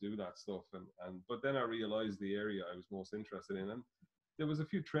how to do that stuff. And but then I realized the area I was most interested in, and there was a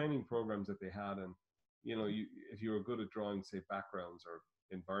few training programs that they had, and you know, if you were good at drawing, say, backgrounds or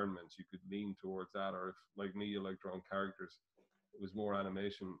environments, you could lean towards that. Or if, like me, you like drawing characters, it was more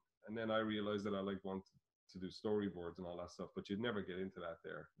animation. And then I realized that I wanted to do storyboards and all that stuff, but you'd never get into that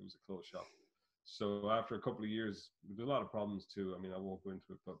there. It was a closed shop. So after a couple of years, there's a lot of problems too. I mean, I won't go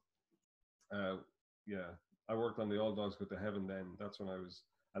into it, but yeah, I worked on the All Dogs Go to Heaven then. That's when I was,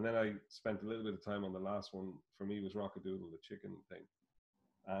 and then I spent a little bit of time on the last one. For me, was Rockadoodle, the chicken thing.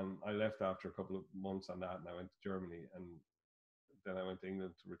 And I left after a couple of months on that, and I went to Germany, and then I went to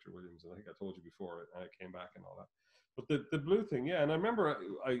England to Richard Williams. And I think I told you before, and I came back and all that. But the blue thing, yeah. And I remember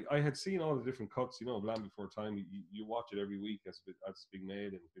I had seen all the different cuts, you know, of Land Before Time. You watch it every week as it's being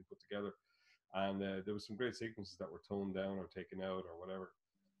made and been put together. And there was some great sequences that were toned down or taken out or whatever.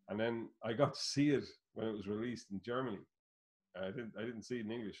 And then I got to see it when it was released in Germany. I didn't see it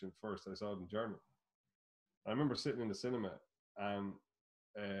in English at first. I saw it in German. I remember sitting in the cinema, and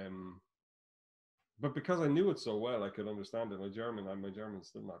but because I knew it so well, I could understand it. My German's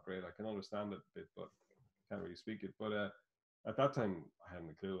still not great. I can understand it a bit, but I can't really speak it. But at that time, I hadn't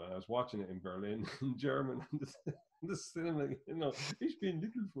a clue. And I was watching it in Berlin in German, in the cinema, you know, Ich bin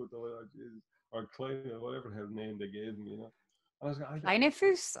Littlefoot, or Klein, or whatever the hell name they gave me, you know. And I was like, Kleine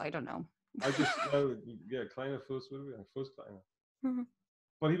Fuß? I don't know. I just, yeah, Kleine Fuß, what would it be? Fuß Kleine. Mm-hmm.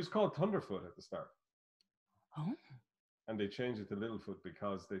 But he was called Thunderfoot at the start. Oh. And they changed it to Littlefoot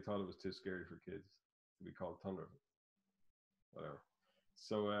because they thought it was too scary for kids to be called Thunderfoot. Whatever.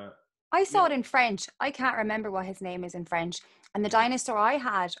 So I saw it in French. I can't remember what his name is in French. And the dinosaur I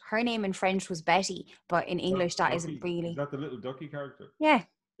had, her name in French was Betty, but in English that isn't really. Is that the little ducky character? Yeah.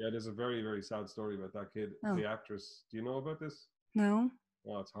 Yeah, there's a very, very sad story about that kid. Oh. The actress. Do you know about this? No.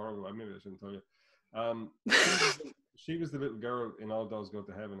 Oh, it's horrible. Maybe I shouldn't tell you. She was the little girl in All Dogs Go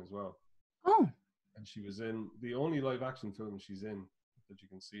to Heaven as well. Oh. And she was in the only live action film she's in that you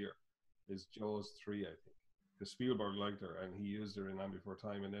can see her is Jaws 3, I think. Because Spielberg liked her and he used her in Land Before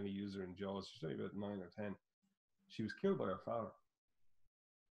Time, and then he used her in Jaws. She's only about 9 or 10. She was killed by her father.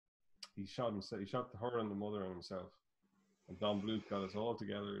 He shot himself. He shot her and the mother and himself. And Don Bluth got us all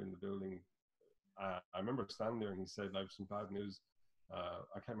together in the building. I remember standing there and he said, "I have some bad news."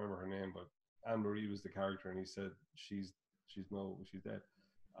 I can't remember her name, but Anne Marie was the character, and he said, "She's dead."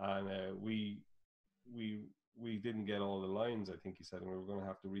 And we didn't get all the lines, I think he said, and we were going to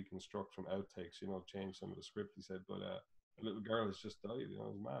have to reconstruct from outtakes, you know, change some of the script, he said. But a little girl has just died, you know,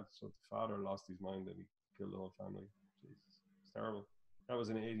 it was mad. So the father lost his mind and he killed the whole family. Jesus, it's terrible. That was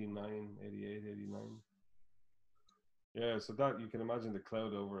in 89, 88, 89. Yeah, so that you can imagine the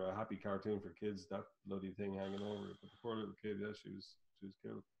cloud over a happy cartoon for kids, that bloody thing hanging over it. But the poor little kid, yeah, she was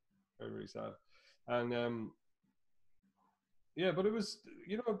killed. Very, very sad. And yeah, but it was,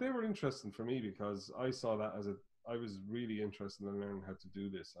 they were interesting for me because I saw that as I was really interested in learning how to do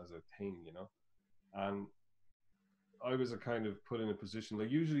this as a thing. And I was a kind of put in a position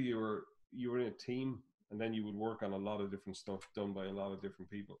like usually you were in a team and then you would work on a lot of different stuff done by a lot of different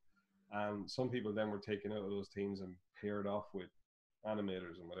people. And some people then were taken out of those teams and paired off with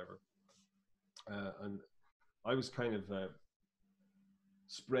animators and whatever. And I was kind of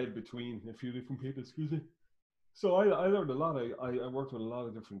spread between a few different people. Excuse me. So I learned a lot. I worked with a lot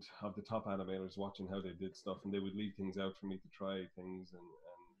of different of the top animators, watching how they did stuff, and they would leave things out for me to try things,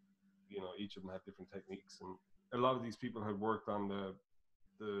 and each of them had different techniques, and a lot of these people had worked on the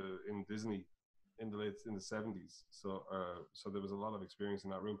in Disney in the 70s. So there was a lot of experience in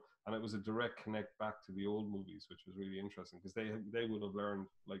that room, and it was a direct connect back to the old movies, which was really interesting because they would have learned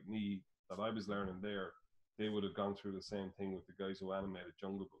like me that I was learning there. They would have gone through the same thing with the guys who animated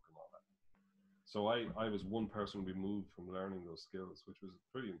Jungle Book and all that. So I was one person removed from learning those skills, which was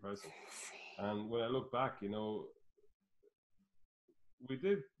pretty impressive. And when I look back, we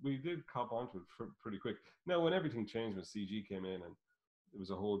did cop onto it pretty quick. Now, when everything changed, when CG came in, and it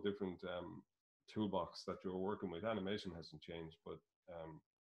was a whole different toolbox that you were working with. Animation hasn't changed, but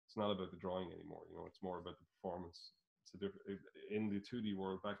it's not about the drawing anymore. It's more about the performance. It's a different in the 2D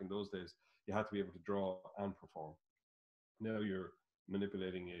world. Back in those days, you had to be able to draw and perform. Now you're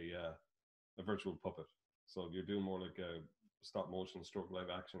manipulating a virtual puppet, so you're doing more like a stop motion stroke live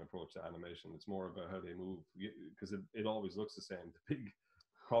action approach to animation. It's more about how they move because it always looks the same. The big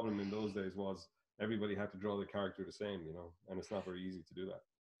problem in those days was everybody had to draw the character the same, and it's not very easy to do that.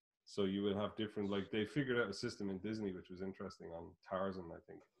 So you would have different, like they figured out a system in Disney which was interesting on Tarzan, I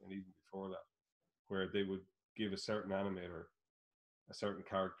think, and even before that, where they would give a certain animator a certain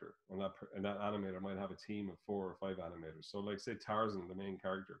character, and that animator might have a team of 4 or 5 animators. So like say Tarzan, the main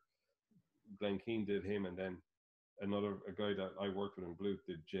character, Glenn Keane did him, and then a guy that I worked with in Blue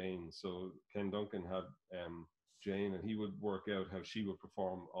did Jane. So Ken Duncan had Jane, and he would work out how she would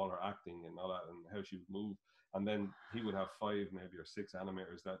perform all her acting and all that, and how she would move. And then he would have 5, maybe or 6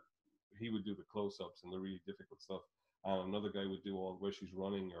 animators that he would do the close-ups and the really difficult stuff, and another guy would do all where she's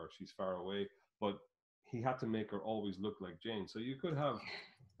running or she's far away. But he had to make her always look like Jane. So you could have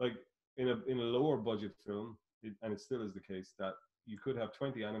like in a lower budget film, and it still is the case that you could have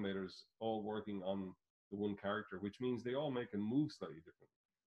 20 animators all working on the one character, which means they all make and move slightly different.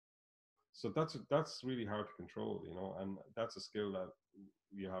 So that's really hard to control, and that's a skill that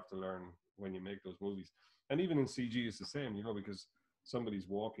you have to learn when you make those movies. And even in CG, it's the same, because somebody's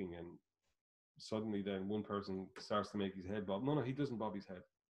walking and suddenly then one person starts to make his head bob. No, he doesn't bob his head.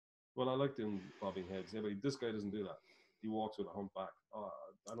 Well, I like doing bobbing heads. Yeah, but this guy doesn't do that. He walks with a humpback. Oh,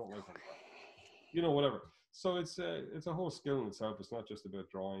 I don't like humpback. Whatever. So it's a whole skill in itself. It's not just about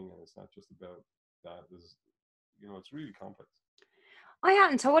drawing, and it's not just about that. It's really complex. I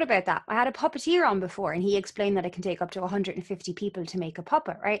hadn't thought about that. I had a puppeteer on before, and he explained that it can take up to 150 people to make a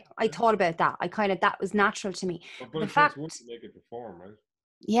puppet, right? I thought about that. That was natural to me. But The it takes fact, one to make it perform, right?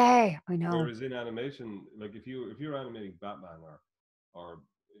 yeah, I know. Whereas in animation, like if you're animating Batman or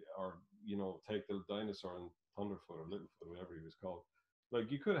take the dinosaur in Thunderfoot or Littlefoot, whatever he was called,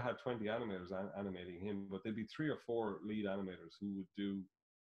 like you could have had 20 animators animating him, but there'd be 3 or 4 lead animators who would do,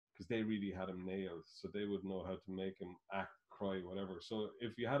 because they really had him nailed, so they would know how to make him act, cry, whatever. So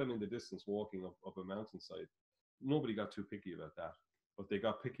if you had him in the distance walking up a mountainside, nobody got too picky about that, but they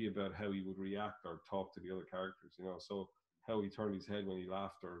got picky about how he would react or talk to the other characters. So how he turned his head when he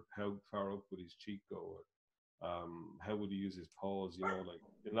laughed, or how far up would his cheek go, or how would he use his paws. Like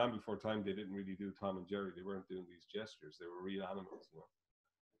in Land Before Time, they didn't really do Tom and Jerry. They weren't doing these gestures. They were real animals,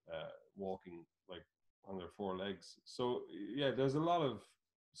 walking like on their 4 legs. So yeah, there's a lot of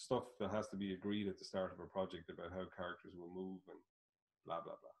stuff that has to be agreed at the start of a project about how characters will move and blah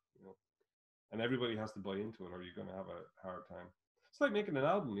blah blah. And everybody has to buy into it, or you're going to have a hard time. It's like making an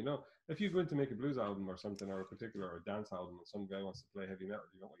album. If you go in to make a blues album or something, or a dance album, and some guy wants to play heavy metal,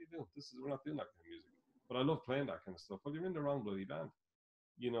 you go, what are you doing? We're not doing that kind of music. But I love playing that kind of stuff. Well, you're in the wrong bloody band.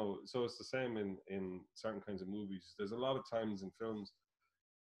 So it's the same in certain kinds of movies. There's a lot of times in films,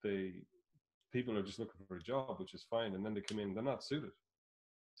 people are just looking for a job, which is fine, and then they come in, they're not suited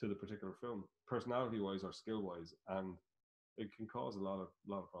to the particular film, personality wise or skill wise, and it can cause a lot of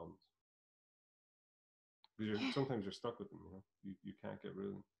problems. Because sometimes you're stuck with them, you can't get rid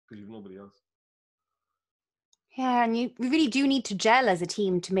of them because you've nobody else. Yeah, and we really do need to gel as a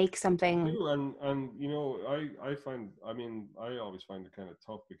team to make something. Do and you know I find I mean I always find it kind of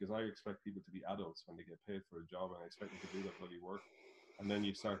tough because I expect people to be adults when they get paid for a job, and I expect them to do their bloody work, and then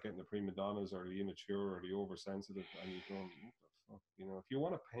you start getting the prima donnas or the immature or the oversensitive, and you're going, what the fuck, you know? If you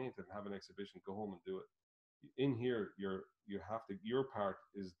want to paint and have an exhibition, go home and do it. In here, you have to, your part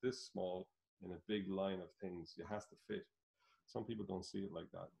is this small in a big line of things. It has to fit. Some people don't see it like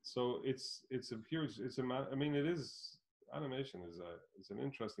that. So it's a huge, I mean, it is, animation is an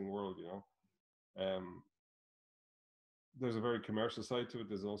interesting world, you know. There's a very commercial side to it.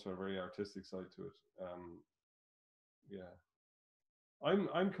 There's also a very artistic side to it. Yeah,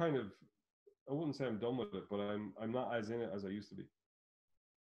 I'm kind of, I wouldn't say I'm done with it, but I'm not as in it as I used to be.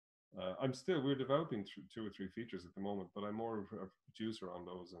 We're developing two or three features at the moment, but I'm more of a producer on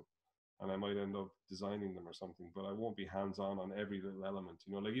those, and I might end up designing them or something, but I won't be hands on every little element.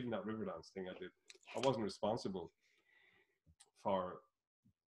 You know, like even that Riverdance thing I did, I wasn't responsible for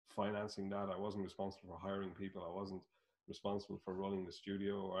financing that. I wasn't responsible for hiring people. I wasn't responsible for running the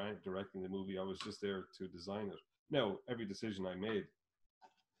studio or directing the movie. I was just there to design it. Now, every decision I made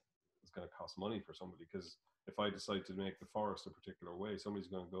is going to cost money for somebody, because if I decide to make the forest a particular way, somebody's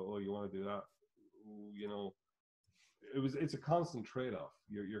going to go, "Oh, you want to do that?" You know, it's a constant trade-off.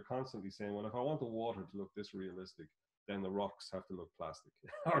 You're constantly saying, well, if I want the water to look this realistic, then the rocks have to look plastic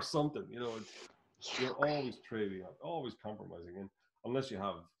or something. You know, you're always trading off, always compromising, and unless you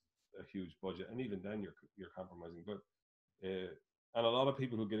have a huge budget, and even then you're compromising. But and a lot of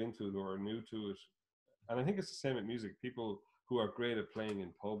people who get into it who are new to it, and I think it's the same with music. People who are great at playing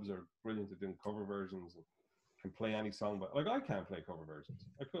in pubs are brilliant at doing cover versions and can play any song, but like I can't play cover versions.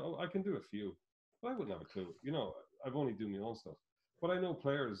 I can do a few, but I wouldn't have a clue. You know, I've only do my own stuff. But I know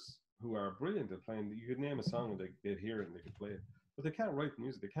players who are brilliant at playing. You could name a song and they'd hear it and they could play it, but they can't write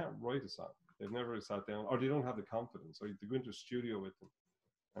music. They can't write a song. They've never sat down, or they don't have the confidence. Or they go into a studio with them,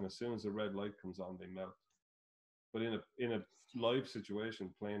 and as soon as the red light comes on, they melt. But in a live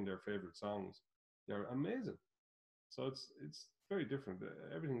situation, playing their favorite songs, they're amazing. So it's very different.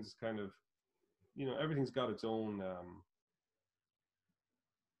 Everything's kind of, you know, everything's got its own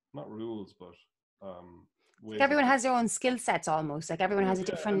not rules, but Like ways of everyone doing has their own skill sets almost. Like everyone it. has a Yeah,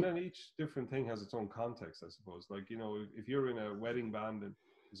 and different then each different thing has its own context, I suppose. Like, you know, if you're in a wedding band, and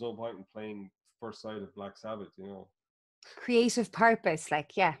there's no point in playing First Sight of Black Sabbath, you know. creative purpose.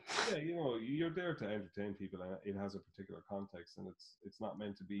 Like, yeah. Yeah, you know, you're there to entertain people, and it has a particular context, and it's not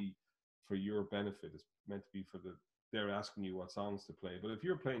meant to be for your benefit. It's meant to be for they're asking you what songs to play. But if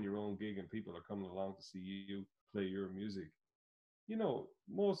you're playing your own gig and people are coming along to see you play your music, you know,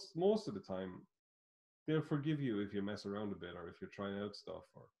 most of the time they'll forgive you if you mess around a bit or if you're trying out stuff,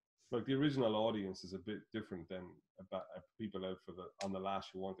 or like the original audience is a bit different than about people out for the on the lash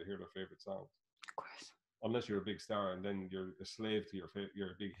who want to hear their favorite songs, Of course. unless you're a big star, and then you're a slave to your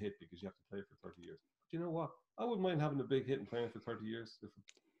big hit because you have to play for 30 years. But you know what, I wouldn't mind having a big hit and playing for 30 years if,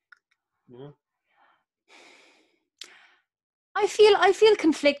 you know. I feel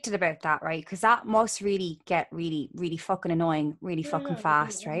conflicted about that, right? Because that must really get really, really fucking annoying, really Yeah, fucking yeah, like,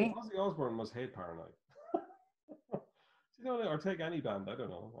 fast, right? Ozzy Osbourne must hate Paranoid. You know, or take any band. I don't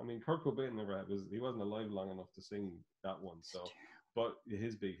know. I mean, Kurt Cobain he wasn't alive long enough to sing that one. So, but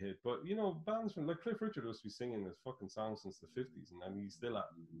his big hit. But you know, bands from like Cliff Richard must be singing this fucking song since the '50s, and he's still at.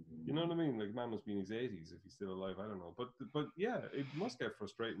 You know what I mean? Like, man must be in his '80s if he's still alive. I don't know. But yeah, it must get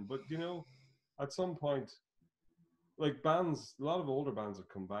frustrating. But you know, at some point, like bands, a lot of older bands have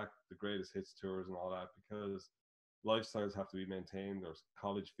come back, the greatest hits tours and all that, because lifestyles have to be maintained, or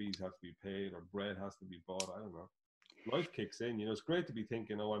college fees have to be paid, or bread has to be bought. I don't know, life kicks in. You know, it's great to be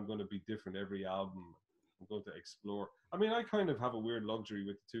thinking, oh, I'm going to be different every album. I'm going to explore. I mean, I kind of have a weird luxury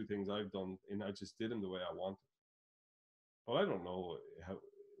with the two things I've done, and I just did them the way I wanted. But I don't know how.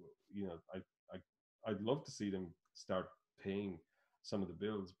 You know, I'd love to see them start paying some of the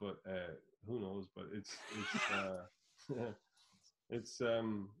bills, but who knows? But it's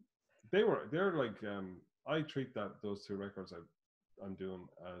they're like I treat those two records I'm doing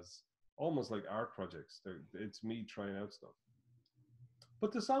as almost like art projects. It's me trying out stuff.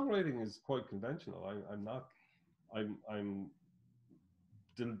 But the songwriting is quite conventional. I'm not. I'm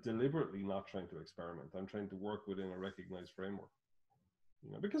deliberately not trying to experiment. I'm trying to work within a recognized framework.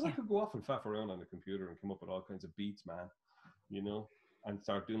 You know, because I Yeah. could go off and faff around on the computer and come up with all kinds of beats, man. You know, and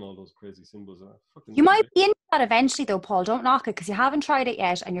start doing all those crazy symbols. And I fucking You look might be ridiculous. into that eventually, though, Paul. Don't knock it because you haven't tried it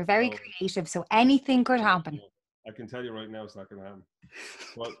yet, and you're very No, creative. So anything could no, happen. no. I can tell you right now, it's not going to happen.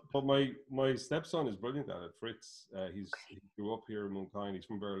 But my stepson is brilliant at it. Fritz, he grew up here in Moonkind. He's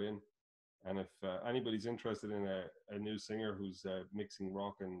from Berlin. And if anybody's interested in a new singer who's mixing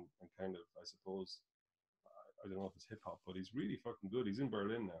rock and kind of, I suppose, I don't know if it's hip hop, but he's really fucking good. He's in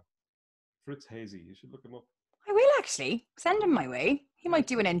Berlin now. Fritz Hazy, you should look him up. I will actually send him my way. He might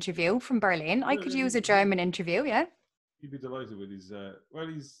do an interview from Berlin. I could use a German interview, yeah. He'd be delighted with his.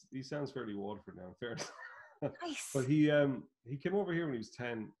 Well, he sounds fairly Waterford now, in fairness. Nice. But he came over here when he was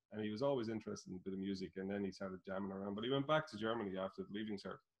 10, and he was always interested in a bit of music, and then he started jamming around. But he went back to Germany after leaving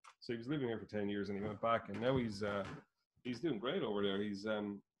cert. So he was living here for 10 years, and he went back, and now he's doing great over there. He's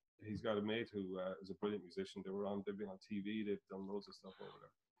got a mate who is a brilliant musician. They've been on TV. They've done loads of stuff over there.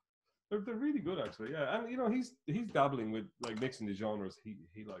 They're really good, actually. Yeah, and you know he's dabbling with like mixing the genres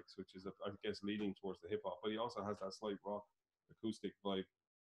he likes, which is I guess leaning towards the hip hop, but he also has that slight rock acoustic vibe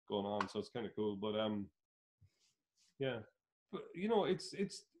going on, so it's kind of cool. But yeah, but you know it's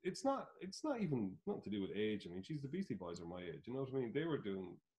not even nothing to do with age. I mean, the Beastie Boys are my age. You know what I mean? They were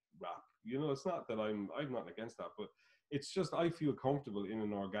doing rap. You know, it's not that I'm not against that, but it's just I feel comfortable in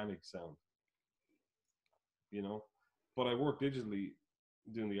an organic sound. You know, but I work digitally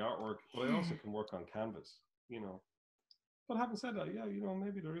doing the artwork, but I also can work on canvas, you know. But having said that, yeah, you know,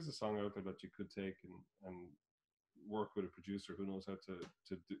 maybe there is a song out there that you could take and work with a producer who knows how to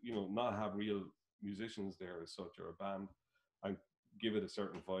do, you know, not have real musicians there as such or a band and give it a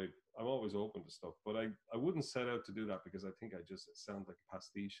certain vibe. I'm always open to stuff, but I wouldn't set out to do that because I think I just sound like a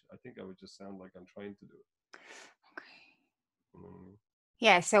pastiche. I think I would just sound like I'm trying to do it. Okay.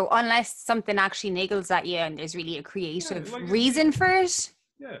 Yeah, so unless something actually niggles at you and there's really a creative like reason for it.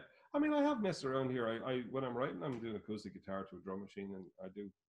 Yeah, I mean, I have messed around here. I when I'm writing, I'm doing acoustic guitar to a drum machine, and I do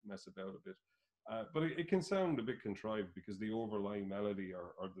mess about a bit. But it can sound a bit contrived because the overlying melody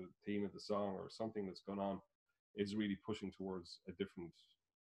or the theme of the song or something that's gone on is really pushing towards a different.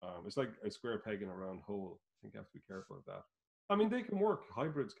 It's like a square peg in a round hole. I think you have to be careful of that. I mean, they can work.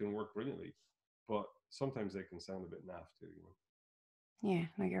 Hybrids can work brilliantly, but sometimes they can sound a bit naff too. You know. Yeah,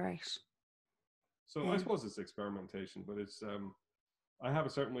 no, you're right. So I suppose it's experimentation, but it's I have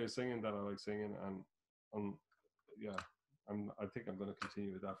a certain way of singing that I like singing, and yeah, I think I'm going to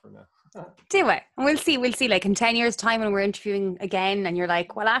continue with that for now. Do it, and we'll see. Like in 10 years' time, when we're interviewing again, and you're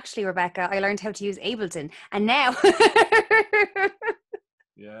like, "Well, actually, Rebecca, I learned how to use Ableton, and now."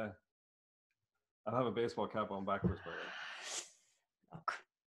 Yeah, I'll have a baseball cap on backwards by then. Look,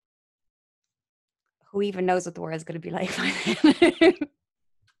 who even knows what the world's going to be like?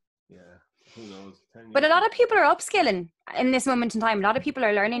 Yeah, who knows? But a lot of people are upskilling in this moment in time. A lot of people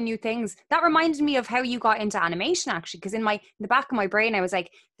are learning new things. That reminded me of how you got into animation, actually, because in the back of my brain, I was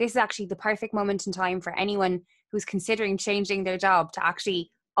like, this is actually the perfect moment in time for anyone who's considering changing their job to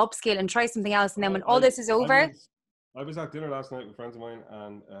actually upskill and try something else. And then when all this is over. I was at dinner last night with friends of mine,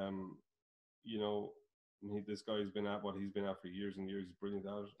 and you know, this guy's been at what he's been at for years and years. He's brilliant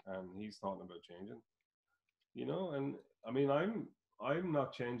at it, and he's talking about changing. You know, and I mean, I'm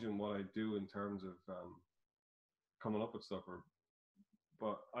not changing what I do in terms of coming up with stuff,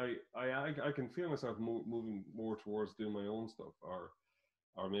 but I can feel myself moving more towards doing my own stuff, or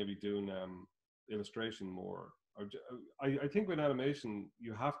maybe doing illustration more. I think with animation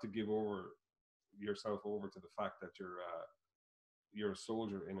you have to give yourself over to the fact that you're a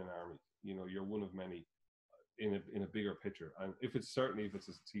soldier in an army. You know, you're one of many in a bigger picture. And if it's a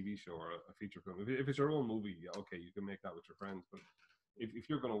TV show or a feature film, if it's your own movie, yeah, okay, you can make that with your friends. But if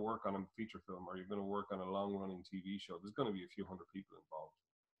you're going to work on a feature film or you're going to work on a long running TV show, there's going to be a few hundred people involved.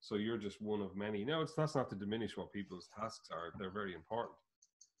 So you're just one of many. Now, that's not to diminish what people's tasks are. They're very important.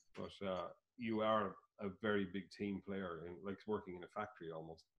 But you are a very big team player, like working in a factory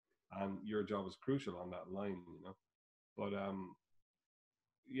almost. And your job is crucial on that line, you know. But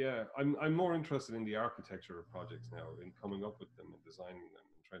yeah, I'm more interested in the architecture of projects now, in coming up with them and designing them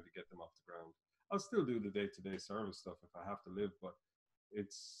and trying to get them off the ground. I'll still do the day-to-day service stuff if I have to live, but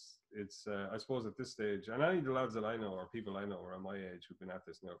it's I suppose at this stage, and any of the lads that I know or people I know around my age who've been at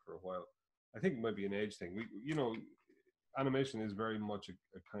this now for a while, I think it might be an age thing. You know, animation is very much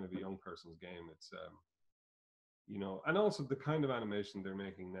a kind of a young person's game. It's you know, and also the kind of animation they're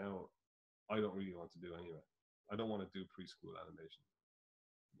making now, I don't really want to do anyway. I don't want to do preschool animation.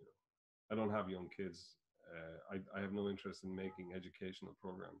 You know, I don't have young kids. I have no interest in making educational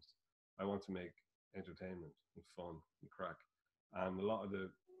programs. I want to make entertainment and fun and crack. And a lot of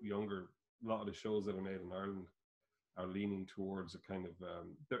the shows that are made in Ireland are leaning towards a kind of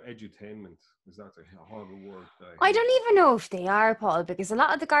their edutainment. Is that a horrible word? I don't even know if they are, Paul, because a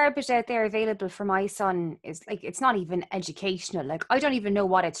lot of the garbage out there available for my son is like, it's not even educational. Like, I don't even know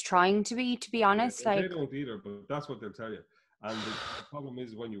what it's trying to be honest. Yeah, like they don't either, but that's what they'll tell you. And the problem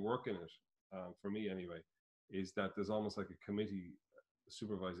is when you work in it, for me anyway, is that there's almost like a committee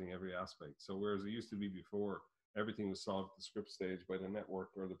supervising every aspect. So whereas it used to be before, everything was solved at the script stage by the network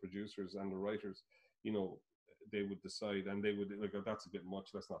or the producers and the writers, you know, they would decide, and they would like, oh, that's a bit much,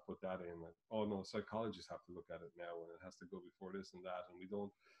 let's not put that in. Like, oh no, psychologists have to look at it now, and it has to go before this and that, and we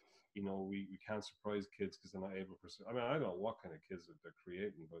don't, we can't surprise kids because they're not able to. I mean, I don't know what kind of kids that they're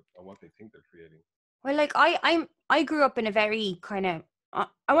creating, but or what they think they're creating. Well, like I grew up in a very kind of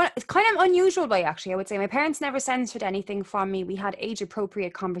it's kind of unusual way, actually. I would say my parents never censored anything from me. We had age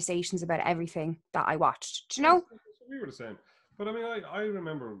appropriate conversations about everything that I watched. Do you know? We were the same. But I mean, I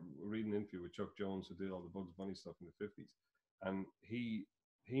remember reading an interview with Chuck Jones, who did all the Bugs Bunny stuff in the 50s, and he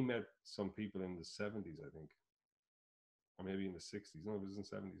met some people in the 70s, I think, or maybe in the 60s. No, it was in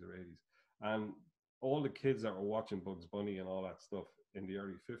the 70s or 80s, and all the kids that were watching Bugs Bunny and all that stuff in the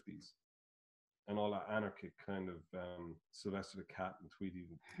early 50s, and all that anarchic kind of Sylvester the Cat and Tweety,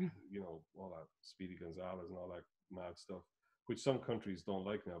 all that Speedy Gonzales and all that mad stuff, which some countries don't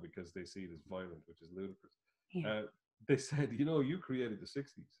like now because they see it as violent, which is ludicrous. Yeah. They said, you created the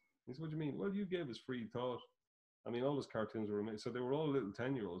 60s. He said, what do you mean? Well, you gave us free thought. I mean, all those cartoons were made. So they were all little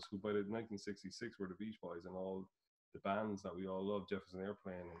 10-year-olds who by the 1966 were the Beach Boys and all the bands that we all love, Jefferson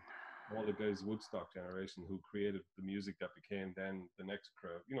Airplane and all the guys, Woodstock generation, who created the music that became then the next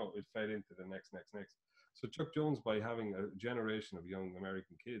crowd. It fed into the next. So Chuck Jones, by having a generation of young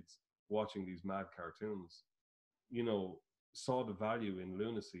American kids watching these mad cartoons, saw the value in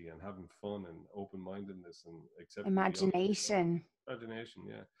lunacy and having fun and open-mindedness and accepting Imagination. imagination,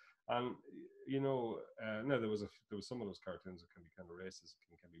 yeah. And now there was some of those cartoons that can be kind of racist,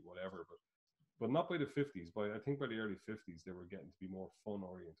 can be whatever, but not by the 50s. I think by the early 50s they were getting to be more fun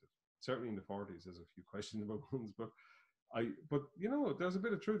oriented. Certainly in the 40s, there's a few questions about ones, but there's a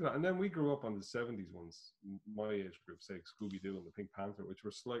bit of truth to that. And then we grew up on the 70s ones, my age group, say Scooby-Doo and the Pink Panther, which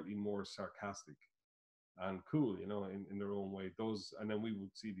were slightly more sarcastic and cool, in their own way. Those, and then we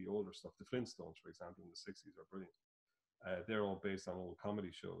would see the older stuff. The Flintstones, for example, in the 60s are brilliant. They're all based on old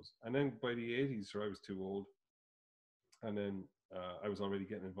comedy shows. And then by the 80s, I was too old. And then I was already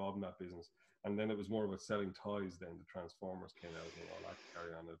getting involved in that business. And then it was more about selling toys. Then the Transformers came out and all that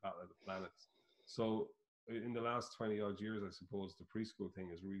carry on, the Battle of the Planets. So in the last 20 odd years, I suppose the preschool thing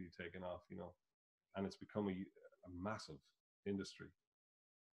has really taken off, and it's become a massive industry.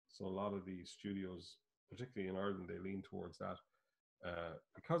 So a lot of the studios, particularly in Ireland, they lean towards that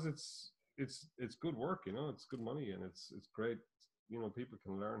because it's good work, it's good money, and it's great. People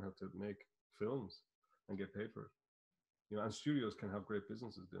can learn how to make films and get paid for it. And studios can have great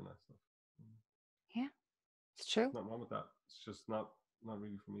businesses doing that stuff. Yeah, it's true. Nothing wrong with that. It's just not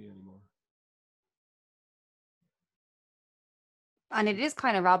really for me anymore. And it is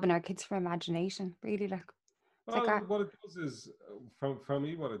kind of robbing our kids from imagination, really. What it does is, from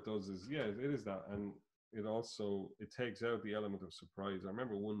me, what it does is, yeah, it is that, and it takes out the element of surprise. I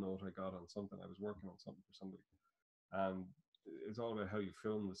remember one note I got on something. I was working on something for somebody, and it's all about how you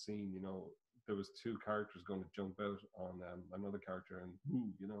film the scene. There was two characters going to jump out on another character and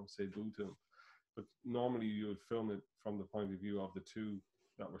boo, say boo to him. But normally you would film it from the point of view of the two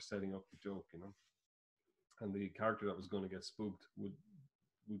that were setting up the joke, and the character that was going to get spooked would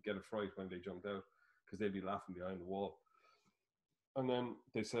get a fright when they jumped out because they'd be laughing behind the wall. And then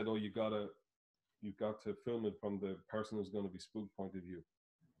they said, oh, you've got to film it from the person who's going to be spooked point of view,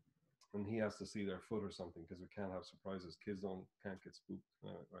 and he has to see their foot or something because we can't have surprises. Kids can't get spooked.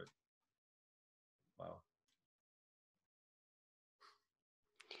 Right. Wow.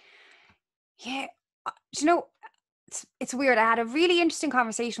 Yeah. It's weird. I had a really interesting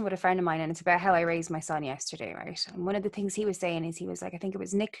conversation with a friend of mine, and it's about how I raised my son yesterday, right? And one of the things he was saying is, he was like, I think it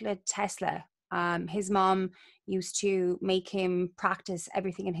was Nikola Tesla. His mom used to make him practice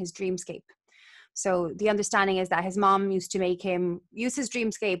everything in his dreamscape. So the understanding is that his mom used to make him use his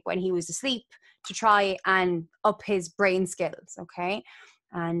dreamscape when he was asleep to try and up his brain skills, okay?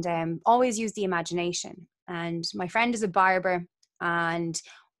 And always use the imagination. And my friend is a barber, and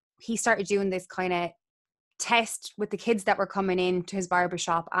he started doing this kind of test with the kids that were coming in to his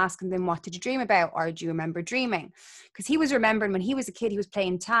barbershop, asking them, what did you dream about, or do you remember dreaming? Because he was remembering when he was a kid, he was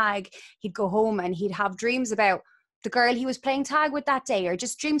playing tag. He'd go home and he'd have dreams about the girl he was playing tag with that day, or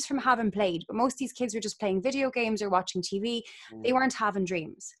just dreams from having played. But most of these kids were just playing video games or watching TV. They weren't having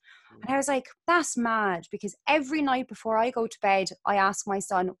dreams. And I was like, that's mad, because every night before I go to bed, I ask my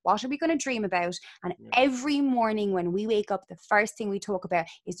son, what are we going to dream about? And every morning when we wake up, the first thing we talk about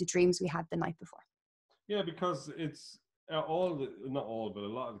is the dreams we had the night before. Yeah, because it's not all, but a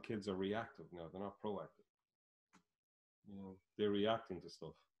lot of the kids are reactive now. They're not proactive. They're reacting to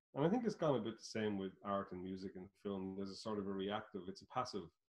stuff. And I think it's gone a bit the same with art and music and film. There's a sort of a reactive, it's a passive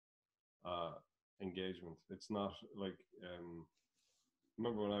engagement. It's not like,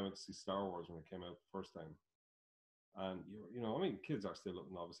 remember when I went to see Star Wars when it came out the first time? And, kids are still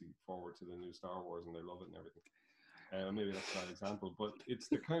looking obviously forward to the new Star Wars and they love it and everything. Maybe that's a bad example, but it's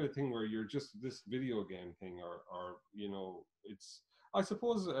the kind of thing where you're just this video game thing, or it's. I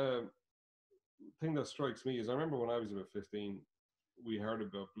suppose thing that strikes me is I remember when I was about 15, we heard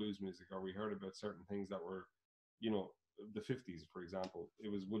about blues music, or we heard about certain things that were, you know, the 50s, for example.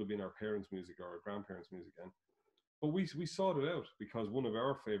 It would have been our parents' music or our grandparents' music, and but we sought it out because one of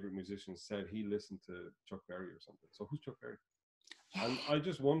our favorite musicians said he listened to Chuck Berry or something. So who's Chuck Berry? And I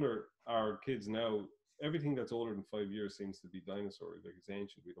just wonder, our kids now, everything that's older than 5 years seems to be dinosaur, like it's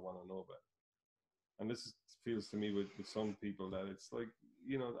ancient, we don't want to know about it. And feels to me with some people that it's like,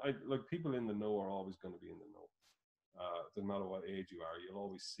 I like people in the know are always going to be in the know. Doesn't matter what age you are, you'll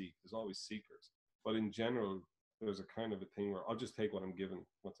always seek. There's always seekers. But in general, there's a kind of a thing where I'll just take what I'm given,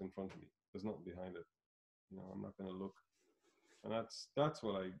 what's in front of me. There's nothing behind it. I'm not going to look. And that's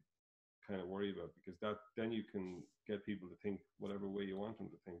what I kind of worry about, because then you can get people to think whatever way you want them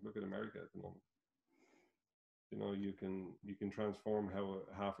to think. Look at America at the moment. You can transform how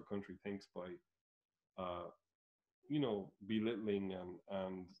half a country thinks by belittling and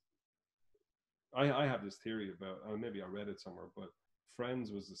I have this theory about, maybe I read it somewhere, but Friends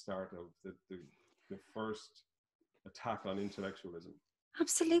was the start of the first attack on intellectualism.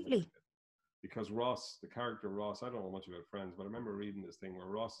 Absolutely. Because Ross, the character Ross, I don't know much about Friends, but I remember reading this thing where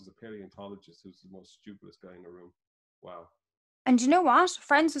Ross is a paleontologist who's the most stupidest guy in the room. Wow. And you know what?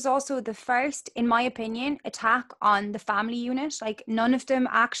 Friends was also the first, in my opinion, attack on the family unit. Like, none of them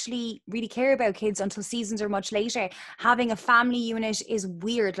actually really care about kids until seasons are much later. Having a family unit is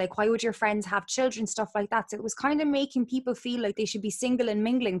weird. Like, why would your friends have children? Stuff like that. So it was kind of making people feel like they should be single and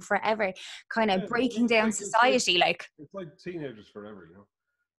mingling forever, kind of breaking down society. It's like teenagers forever,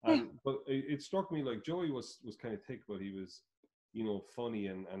 Yeah. But it struck me like Joey was kind of thick, but he was, funny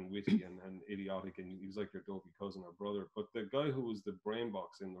and witty and idiotic, and he was like your dopey cousin or brother. But the guy who was the brain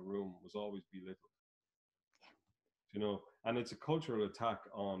box in the room was always belittled. And it's a cultural attack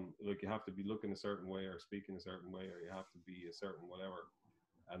on, like, you have to be looking a certain way or speaking a certain way, or you have to be a certain whatever,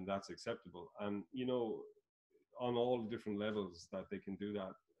 and that's acceptable. And on all the different levels that they can do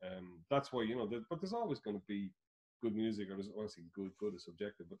that. That's why, but there's always going to be good music, or there's obviously good is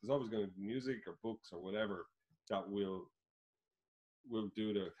subjective, but there's always going to be music or books or whatever that will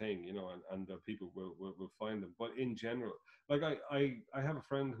do their thing, and the people will find them. But in general, like I have a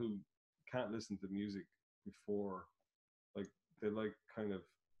friend who can't listen to music before, like, they like kind of,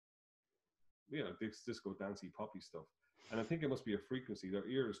 disco dancey poppy stuff. And I think it must be a frequency. Their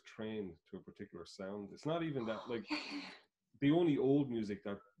ear is trained to a particular sound. It's not even that, like, the only old music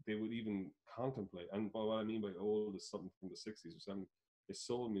that they would even contemplate, and what I mean by old is something from the 60s or 70s, is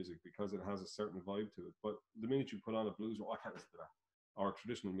soul music, because it has a certain vibe to it. But the minute you put on a blues, I can't listen to that. Or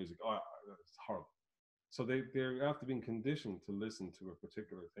traditional music, it's horrible. So they have to be conditioned to listen to a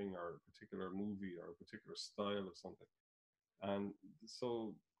particular thing, or a particular movie, or a particular style of something. And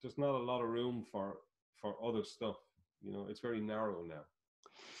so there's not a lot of room for other stuff. It's very narrow now,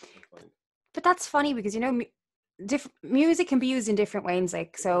 I find. But that's funny because, music can be used in different ways.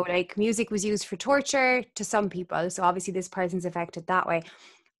 Like, so like music was used for torture to some people. So obviously this person's affected that way.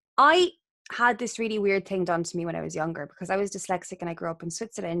 I had this really weird thing done to me when I was younger, because I was dyslexic and I grew up in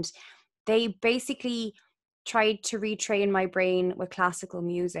Switzerland. They basically tried to retrain my brain with classical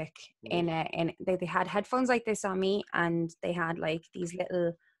music. They had headphones like this on me, and they had like these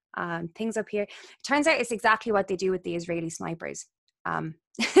little things up here. It turns out it's exactly what they do with the Israeli snipers.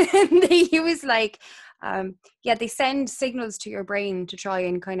 They use like they send signals to your brain to try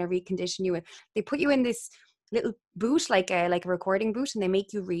and kind of recondition you. They put you in this little boot, like a recording boot, and they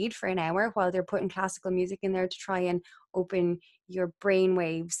make you read for an hour while they're putting classical music in there to try and open your brain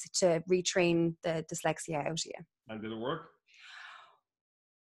waves to retrain the dyslexia out of you. And did it work?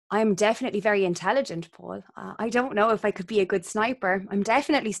 I'm definitely very intelligent, Paul. I don't know if I could be a good sniper. I'm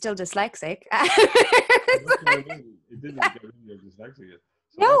definitely still dyslexic. It didn't get rid of your dyslexia.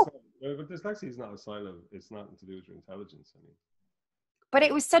 So no. But dyslexia is not a sign of, it's nothing to do with your intelligence. I mean. But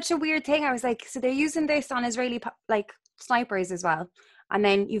it was such a weird thing. I was like, so they're using this on Israeli snipers as well. And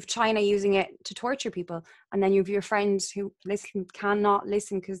then you've China using it to torture people. And then you've your friends who cannot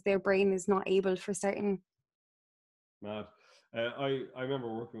listen because their brain is not able for certain. Mad. I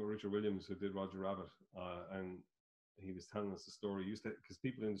remember working with Richard Williams, who did Roger Rabbit, and he was telling us the story. Because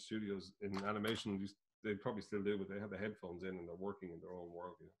people in the studios in animation, they probably still do, but they have the headphones in and they're working in their own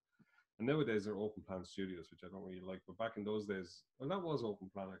world. And nowadays they're open plan studios, which I don't really like. But back in those days, well, that was open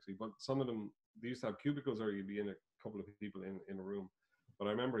plan actually. But some of them, they used to have cubicles, or you'd be in a couple of people in a room. But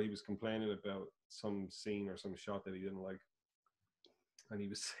I remember he was complaining about some scene or some shot that he didn't like, and he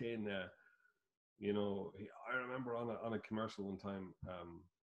was saying, I remember on a commercial one time,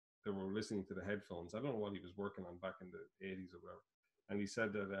 they were listening to the headphones. I don't know what he was working on back in the 80s or whatever. And he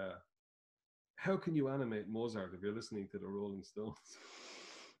said that, how can you animate Mozart if you're listening to the Rolling Stones?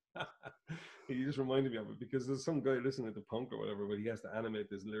 He just reminded me of it because there's some guy listening to punk or whatever, but he has to animate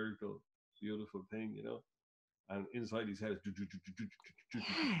this lyrical, beautiful thing, you know. And inside his head,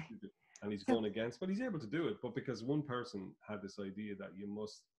 and he's going against, but he's able to do it. But because one person had this idea that you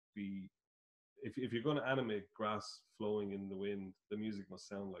must be, if you're going to animate grass flowing in the wind, the music must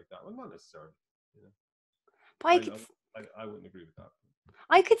sound like that. Well, not necessarily, you know. But I wouldn't agree with that.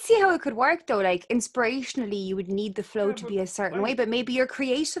 I could see how it could work though. Like inspirationally, you would need the flow Yeah, to but be a certain way, but maybe your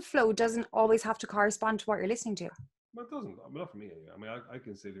creative flow doesn't always have to correspond to what you're listening to. Well, it doesn't. I mean, not for me anyway. I mean, I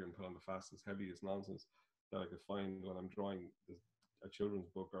can sit here and put on the fastest, heaviest nonsense that I could find when I'm drawing a children's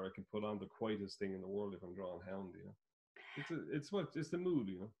book, or I can put on the quietest thing in the world if I'm drawing Hound. You know, it's the mood.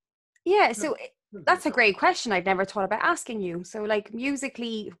 You know. Yeah, Yeah, so that's a great question. I've never thought about asking you. So, like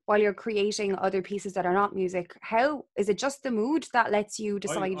musically, while you're creating other pieces that are not music, how is it just the mood that lets you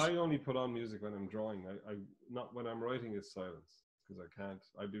decide? I only put on music when I'm drawing. I not when I'm writing. It's silence because I can't.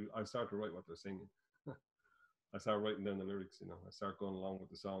 I start to write what they're singing. I start writing down the lyrics, you know. I start going along with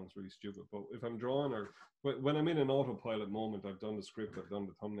the songs, really stupid. But if I'm drawing, or when I'm in an autopilot moment, I've done the script, I've done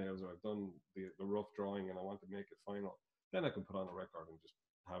the thumbnails, or I've done the rough drawing, and I want to make it final, then I can put on a record and just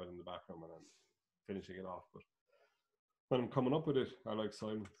have it in the background when I'm finishing it off. But when I'm coming up with it, I like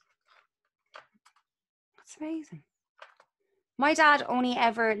silence. That's amazing. My dad only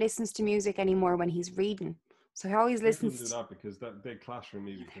ever listens to music anymore when he's reading. So he always listens. I couldn't do that because they clash for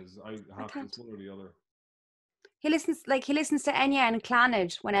me because I have this one or the other. He listens to Enya and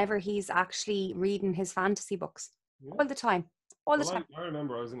Clannad whenever he's actually reading his fantasy books. Yeah. All the time. I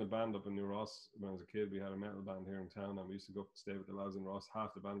remember I was in a band up in New Ross when I was a kid. We had a metal band here in town, and we used to go up and stay with the lads in Ross.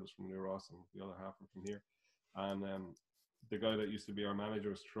 Half the band was from New Ross, and the other half were from here. And the guy that used to be our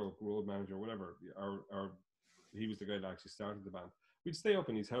manager, stroke road manager, whatever, he was the guy that actually started the band. We'd stay up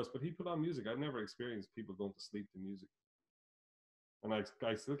in his house, but he put on music. I'd never experienced people going to sleep to music, and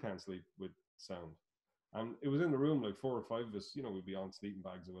I still can't sleep with sound. And it was in the room, like 4 or 5 of us, you know, we'd be on sleeping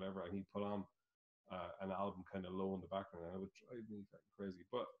bags or whatever, and he'd put on an album kind of low in the background, and it would drive me crazy.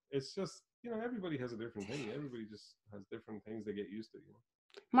 But it's just, you know, everybody has a different thing. Everybody just has different things they get used to, you know.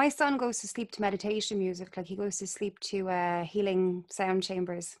 My son goes to sleep to meditation music. Like he goes to sleep to healing sound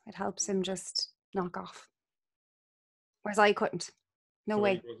chambers. It helps him just knock off. Whereas I couldn't. No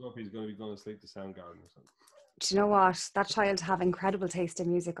way. When he grows up, he's going to be going to sleep to Soundgarden or something. Do you know what? That child have incredible taste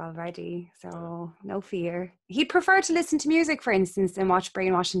in music already. So no fear. He'd prefer to listen to music, for instance, than watch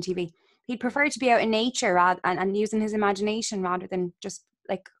brainwashing TV. He'd prefer to be out in nature and using his imagination rather than just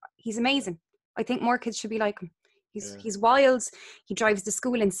like, he's amazing. I think more kids should be like him. He's wild. He drives the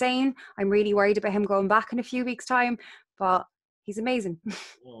school insane. I'm really worried about him going back in a few weeks' time, but he's amazing.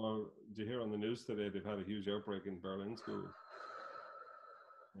 Well, did you hear on the news today they've had a huge outbreak in Berlin schools?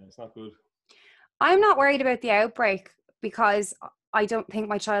 Yeah, it's not good. I'm not worried about the outbreak because I don't think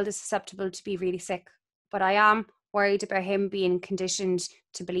my child is susceptible to be really sick, but I am worried about him being conditioned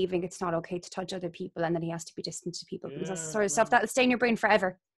to believing it's not okay to touch other people and that he has to be distant to people, because that's the sort of stuff that will stay in your brain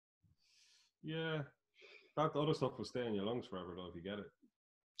forever. Yeah, that other stuff will stay in your lungs forever though if you get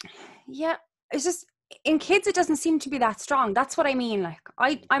it. Yeah, it's just in kids it doesn't seem to be that strong. That's what I mean. Like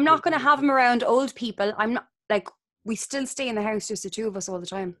I'm not going to have him around old people. I'm not, like, we still stay in the house, just the two of us all the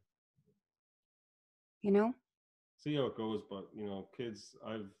time. You know? See how it goes, but you know, kids,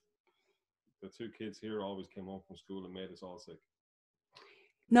 the 2 kids here always came home from school and made us all sick.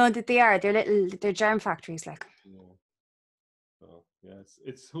 No, that they're germ factories, like. Yeah. So yeah,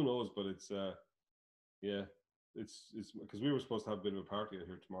 it's who knows, but it's it's because we were supposed to have a bit of a party out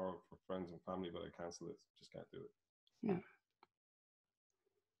here tomorrow for friends and family, but I cancelled it. Just can't do it. No.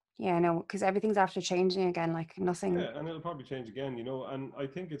 Yeah, no, because everything's after changing again, like nothing. Yeah, and it'll probably change again, you know. And I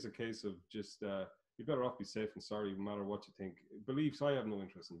think it's a case of just you're better off be safe and sorry, no matter what you think. Beliefs, I have no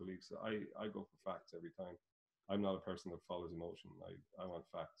interest in beliefs. I go for facts every time. I'm not a person that follows emotion. I want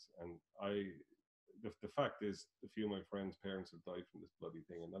facts, and the fact is, a few of my friends' parents have died from this bloody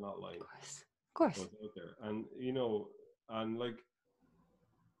thing, and they're not lying. Of course. So it's out there, and you know, and like,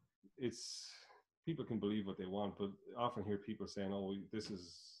 it's people can believe what they want, but I often hear people saying, "Oh, this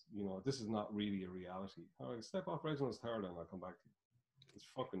is not really a reality." All right, step off Reginald's Tower, and I'll come back to you. It's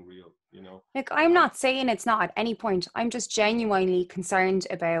fucking real, you know. Like, I'm not saying it's not at any point. I'm just genuinely concerned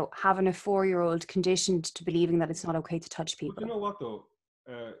about having a 4-year-old conditioned to believing that it's not okay to touch people. But you know what though?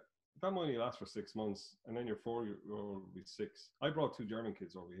 That might only last for 6 months, and then your 4-year-old will be 6. I brought 2 German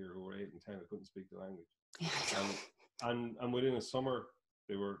kids over here who were 8 and 10 and couldn't speak the language. And within a summer,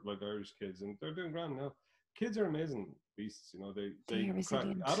 they were like Irish kids, and they're doing grand now. kids are amazing beasts. You know, They they are crack.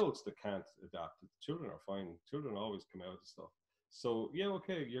 resilient. Adults that can't adapt. Children are fine. Children always come out of stuff. So yeah,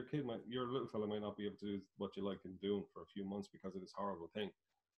 okay, your little fella might not be able to do what you like him doing for a few months because of this horrible thing.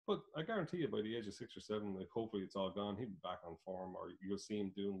 But I guarantee you, by the age of 6 or 7, like hopefully it's all gone. He'll be back on form, or you'll see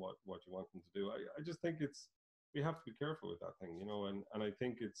him doing what you want him to do. I just think we have to be careful with that thing, you know. And I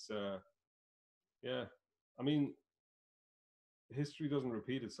think it's yeah. I mean, history doesn't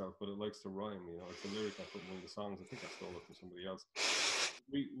repeat itself, but it likes to rhyme. You know, it's a lyric I put in one of the songs. I think I stole it from somebody else.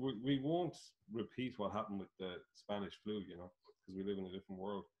 We won't repeat what happened with the Spanish flu, you know, because we live in a different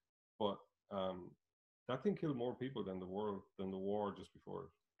world. But that thing killed more people than the war just before it.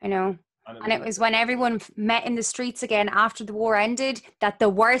 I know. And it And it made was when everyone met in the streets again after the war ended that the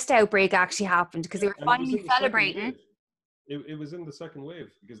worst outbreak actually happened, because they were and it was finally in the second celebrating. wave. It was in the second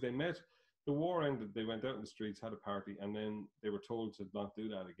wave because they met. The war ended. They went out in the streets, had a party, and then they were told to not do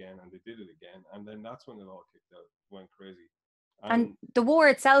that again, and they did it again, and then that's when it all kicked out, went crazy. And And the war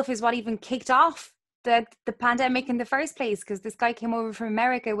itself is what even kicked off the pandemic in the first place, because this guy came over from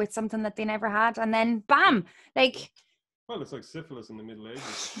America with something that they never had, and then yeah, bam, yeah. like Well, it's like syphilis in the Middle Ages.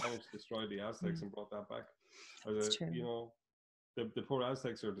 The Spanish destroyed the Aztecs and brought that back. it's You true. know, the poor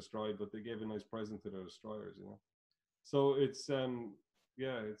Aztecs are destroyed, but they gave a nice present to their destroyers. You know, so it's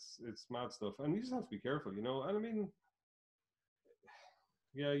yeah, it's mad stuff, and you just have to be careful. You know, and I mean,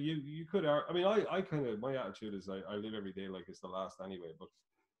 yeah, you could. I mean, I kind of my attitude is I live every day like it's the last anyway. But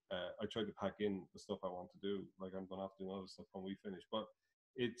I try to pack in the stuff I want to do. Like I'm gonna have to do other stuff when we finish. But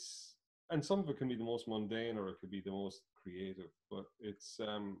it's and some of it can be the most mundane or it could be the most creative. But it's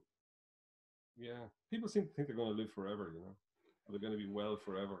yeah, people seem to think they're going to live forever. You know, or they're going to be well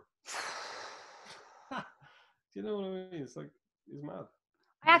forever. Do you know what I mean? It's like it's mad.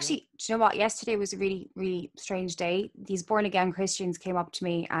 I You know? actually, do you know what? Yesterday was a really, really strange day. These born again Christians came up to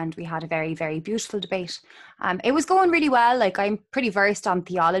me and we had a very, very beautiful debate. It was going really well. Like, I'm pretty versed on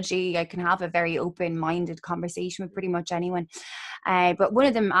theology. I can have a very open minded conversation with pretty much anyone. But one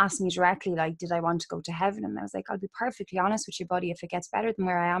of them asked me directly, like, did I want to go to heaven? And I was like, I'll be perfectly honest with you, buddy. If it gets better than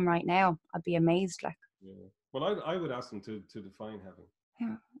where I am right now, I'll be amazed. Like, Yeah. Well, I would ask them to define heaven.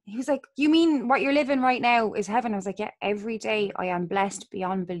 yeah. He was like, you mean what you're living right now is heaven? I was like, yeah, every day I am blessed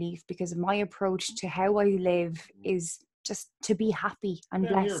beyond belief because my approach to how I live is just to be happy and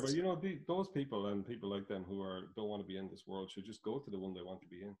Same here, but blessed. you know, those people and people like them who don't want to be in this world should just go to the one they want to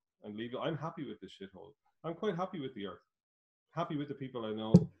be in and leave it. I'm happy with this shithole. I'm quite happy with the earth, happy with the people I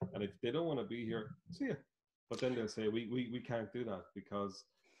know, and if they don't want to be here, see ya. But then they'll say we can't do that because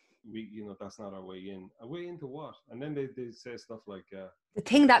that's not our way in. A way into what? And then they say stuff like The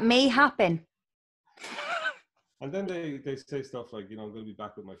thing that may happen. and then they say stuff like, I'm going to be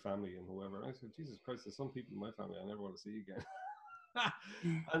back with my family and whoever. And I said, Jesus Christ, there's some people in my family I never want to see again.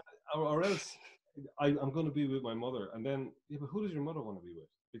 and, or else I'm going to be with my mother. And then, yeah, but who does your mother want to be with?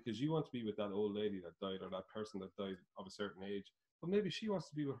 Because you want to be with that old lady that died or that person that died of a certain age. But maybe she wants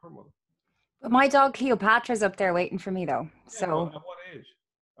to be with her mother. But my dog Cleopatra's up there waiting for me though. Yeah, but So at what age?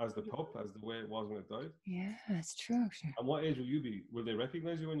 As the pup, as the way it was when it died? yeah, that's true. And what age will you be? Will they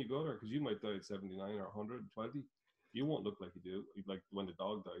recognize you when you go there? Because you might die at 79 or 120. You won't look like you do, like when the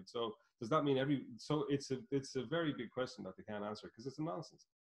dog died. So does that mean so it's a very big question that they can't answer because it's a nonsense.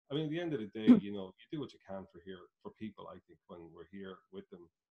 I mean, at the end of the day, you do what you can for people, I think, when we're here with them.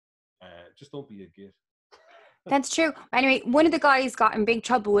 Just don't be a git. That's true. Anyway, one of the guys got in big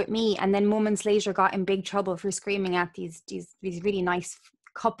trouble with me, and then moments later got in big trouble for screaming at these really nice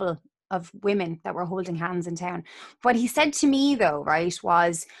couple of women that were holding hands in town. What he said to me though, right,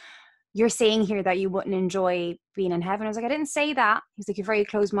 was, "You're saying here that you wouldn't enjoy being in heaven." I was like, "I didn't say that." He's like, "You're very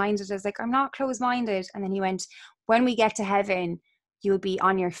closed-minded." I was like, "I'm not closed-minded." And then he went, "When we get to heaven, you'll be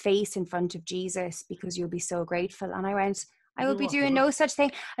on your face in front of Jesus because you'll be so grateful." And I went, "I will Do be what? doing no such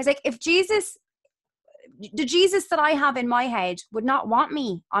thing." I was like, if the Jesus that I have in my head would not want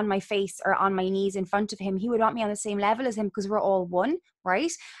me on my face or on my knees in front of him. He would want me on the same level as him because we're all one,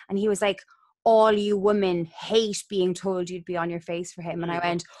 right? And he was like, "All you women hate being told you'd be on your face for him." There And I you go.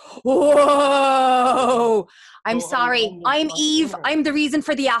 went, "Whoa, I'm So sorry. I'm on the Eve. one hand, I'm the reason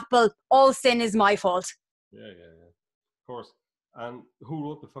for the apple. All sin is my fault." yeah, of course. And who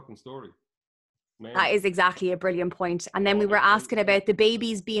wrote the fucking story? Men. That is exactly a brilliant point. And then So we were asking about the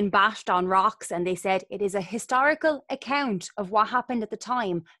babies being bashed on rocks, and they said it is a historical account of what happened at the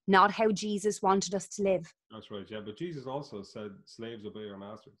time, not how Jesus wanted us to live. that's right, yeah. But Jesus also said, "Slaves obey your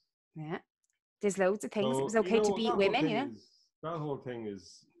masters." Yeah. There's loads of things. It was So okay to beat women, that whole thing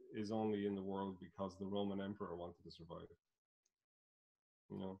is only in the world because the Roman emperor wanted to survive.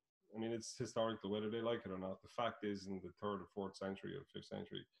 I mean, it's historical whether they like it or not. The fact is, in the third or fourth century or fifth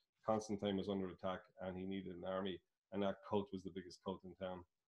century, Constantine was under attack and he needed an army, and that cult was the biggest cult in town,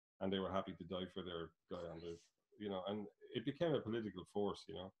 and they were happy to die for their guy on the, and it became a political force,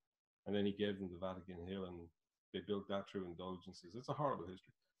 and then he gave them the Vatican Hill, and they built that through indulgences. It's a horrible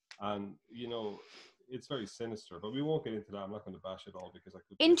history, and it's very sinister, but we won't get into that. I'm not going to bash it all because I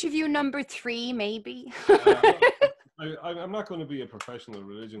could. Interview number 3, maybe. I'm not going to be a professional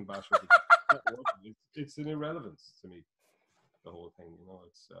religion basher. It's an irrelevance to me, the whole thing.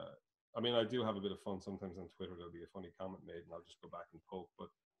 It's. I do have a bit of fun sometimes on Twitter. There'll be a funny comment made, and I'll just go back and poke. But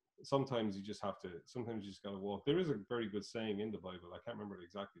sometimes you just have to. Sometimes you just got to walk. There is a very good saying in the Bible. I can't remember it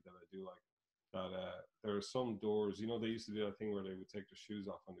exactly, that I do like. That there are some doors. They used to do that thing where they would take their shoes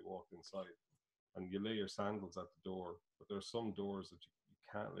off when they walked inside, and you lay your sandals at the door. But there are some doors that you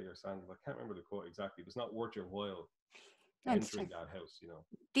can't lay your sandals. I can't remember the quote exactly, but it's not worth your while entering that house.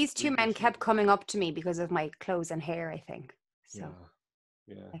 These two men kept coming up to me because of my clothes and hair, I think. So.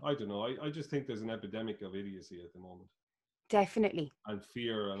 Yeah. I don't know. I just think there's an epidemic of idiocy at the moment. Definitely. And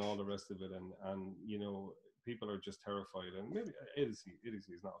fear and all the rest of it, and people are just terrified, and maybe idiocy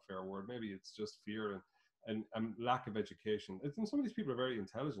is not a fair word. Maybe it's just fear and lack of education. And some of these people are very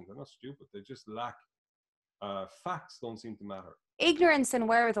intelligent. They're not stupid. They just lack facts. Don't seem to matter. Ignorance and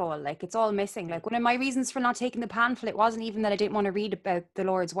wherewithal, like it's all missing. Like one of my reasons for not taking the pamphlet wasn't even that I didn't want to read about the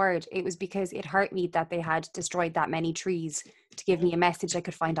Lord's word. It was because it hurt me that they had destroyed that many trees to give me a message I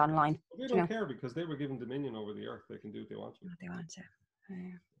could find online. Well, they don't care because they were given dominion over the earth. They can do what they want to. What they want to.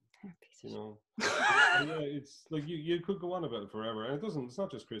 It's like you could go on about it forever, and it's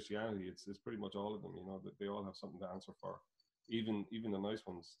not just Christianity. It's pretty much all of them. That they all have something to answer for. Even the nice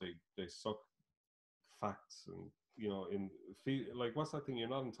ones, they suck facts, and like what's that thing? You're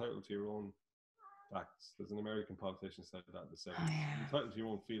not entitled to your own facts. There's an American politician said that in the 70s. You're entitled to your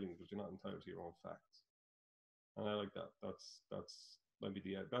own feelings, but you're not entitled to your own facts. And I like that. That's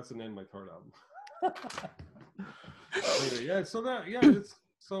maybe that's the name of my third album. Anyway,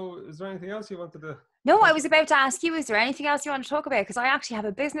 so is there anything else you wanted to? No, I was about to ask you, is there anything else you want to talk about? Because I actually have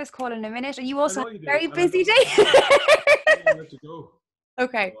a business call in a minute, and you also have a very busy day. I'm gonna let you go.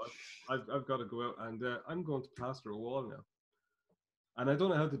 Okay. So I've got to go out, and I'm going to plaster a wall now. And I don't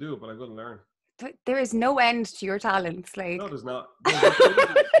know how to do it, but I'm going to learn. There is no end to your talents. Like no, there's not.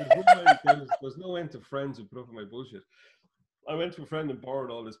 There's no end to friends who put up with my bullshit. I went to a friend and borrowed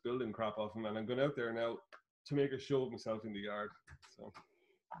all this building crap off him, and I'm going out there now to make a show of myself in the yard. So,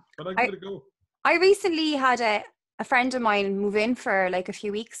 but I give it a go. I recently had a friend of mine move in for like a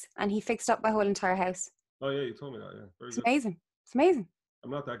few weeks, and he fixed up my whole entire house. Oh yeah, you told me that. Yeah, very good. Amazing. It's amazing. I'm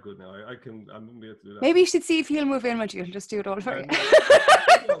not that good now. I wouldn't be able to do that. Maybe you should see if he'll move in with you and just do it all for you.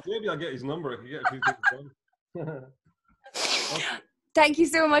 Maybe I'll get his number. I can get a few things done. Okay. Thank you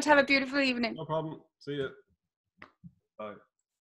so much. Have a beautiful evening. No problem. See you. Bye.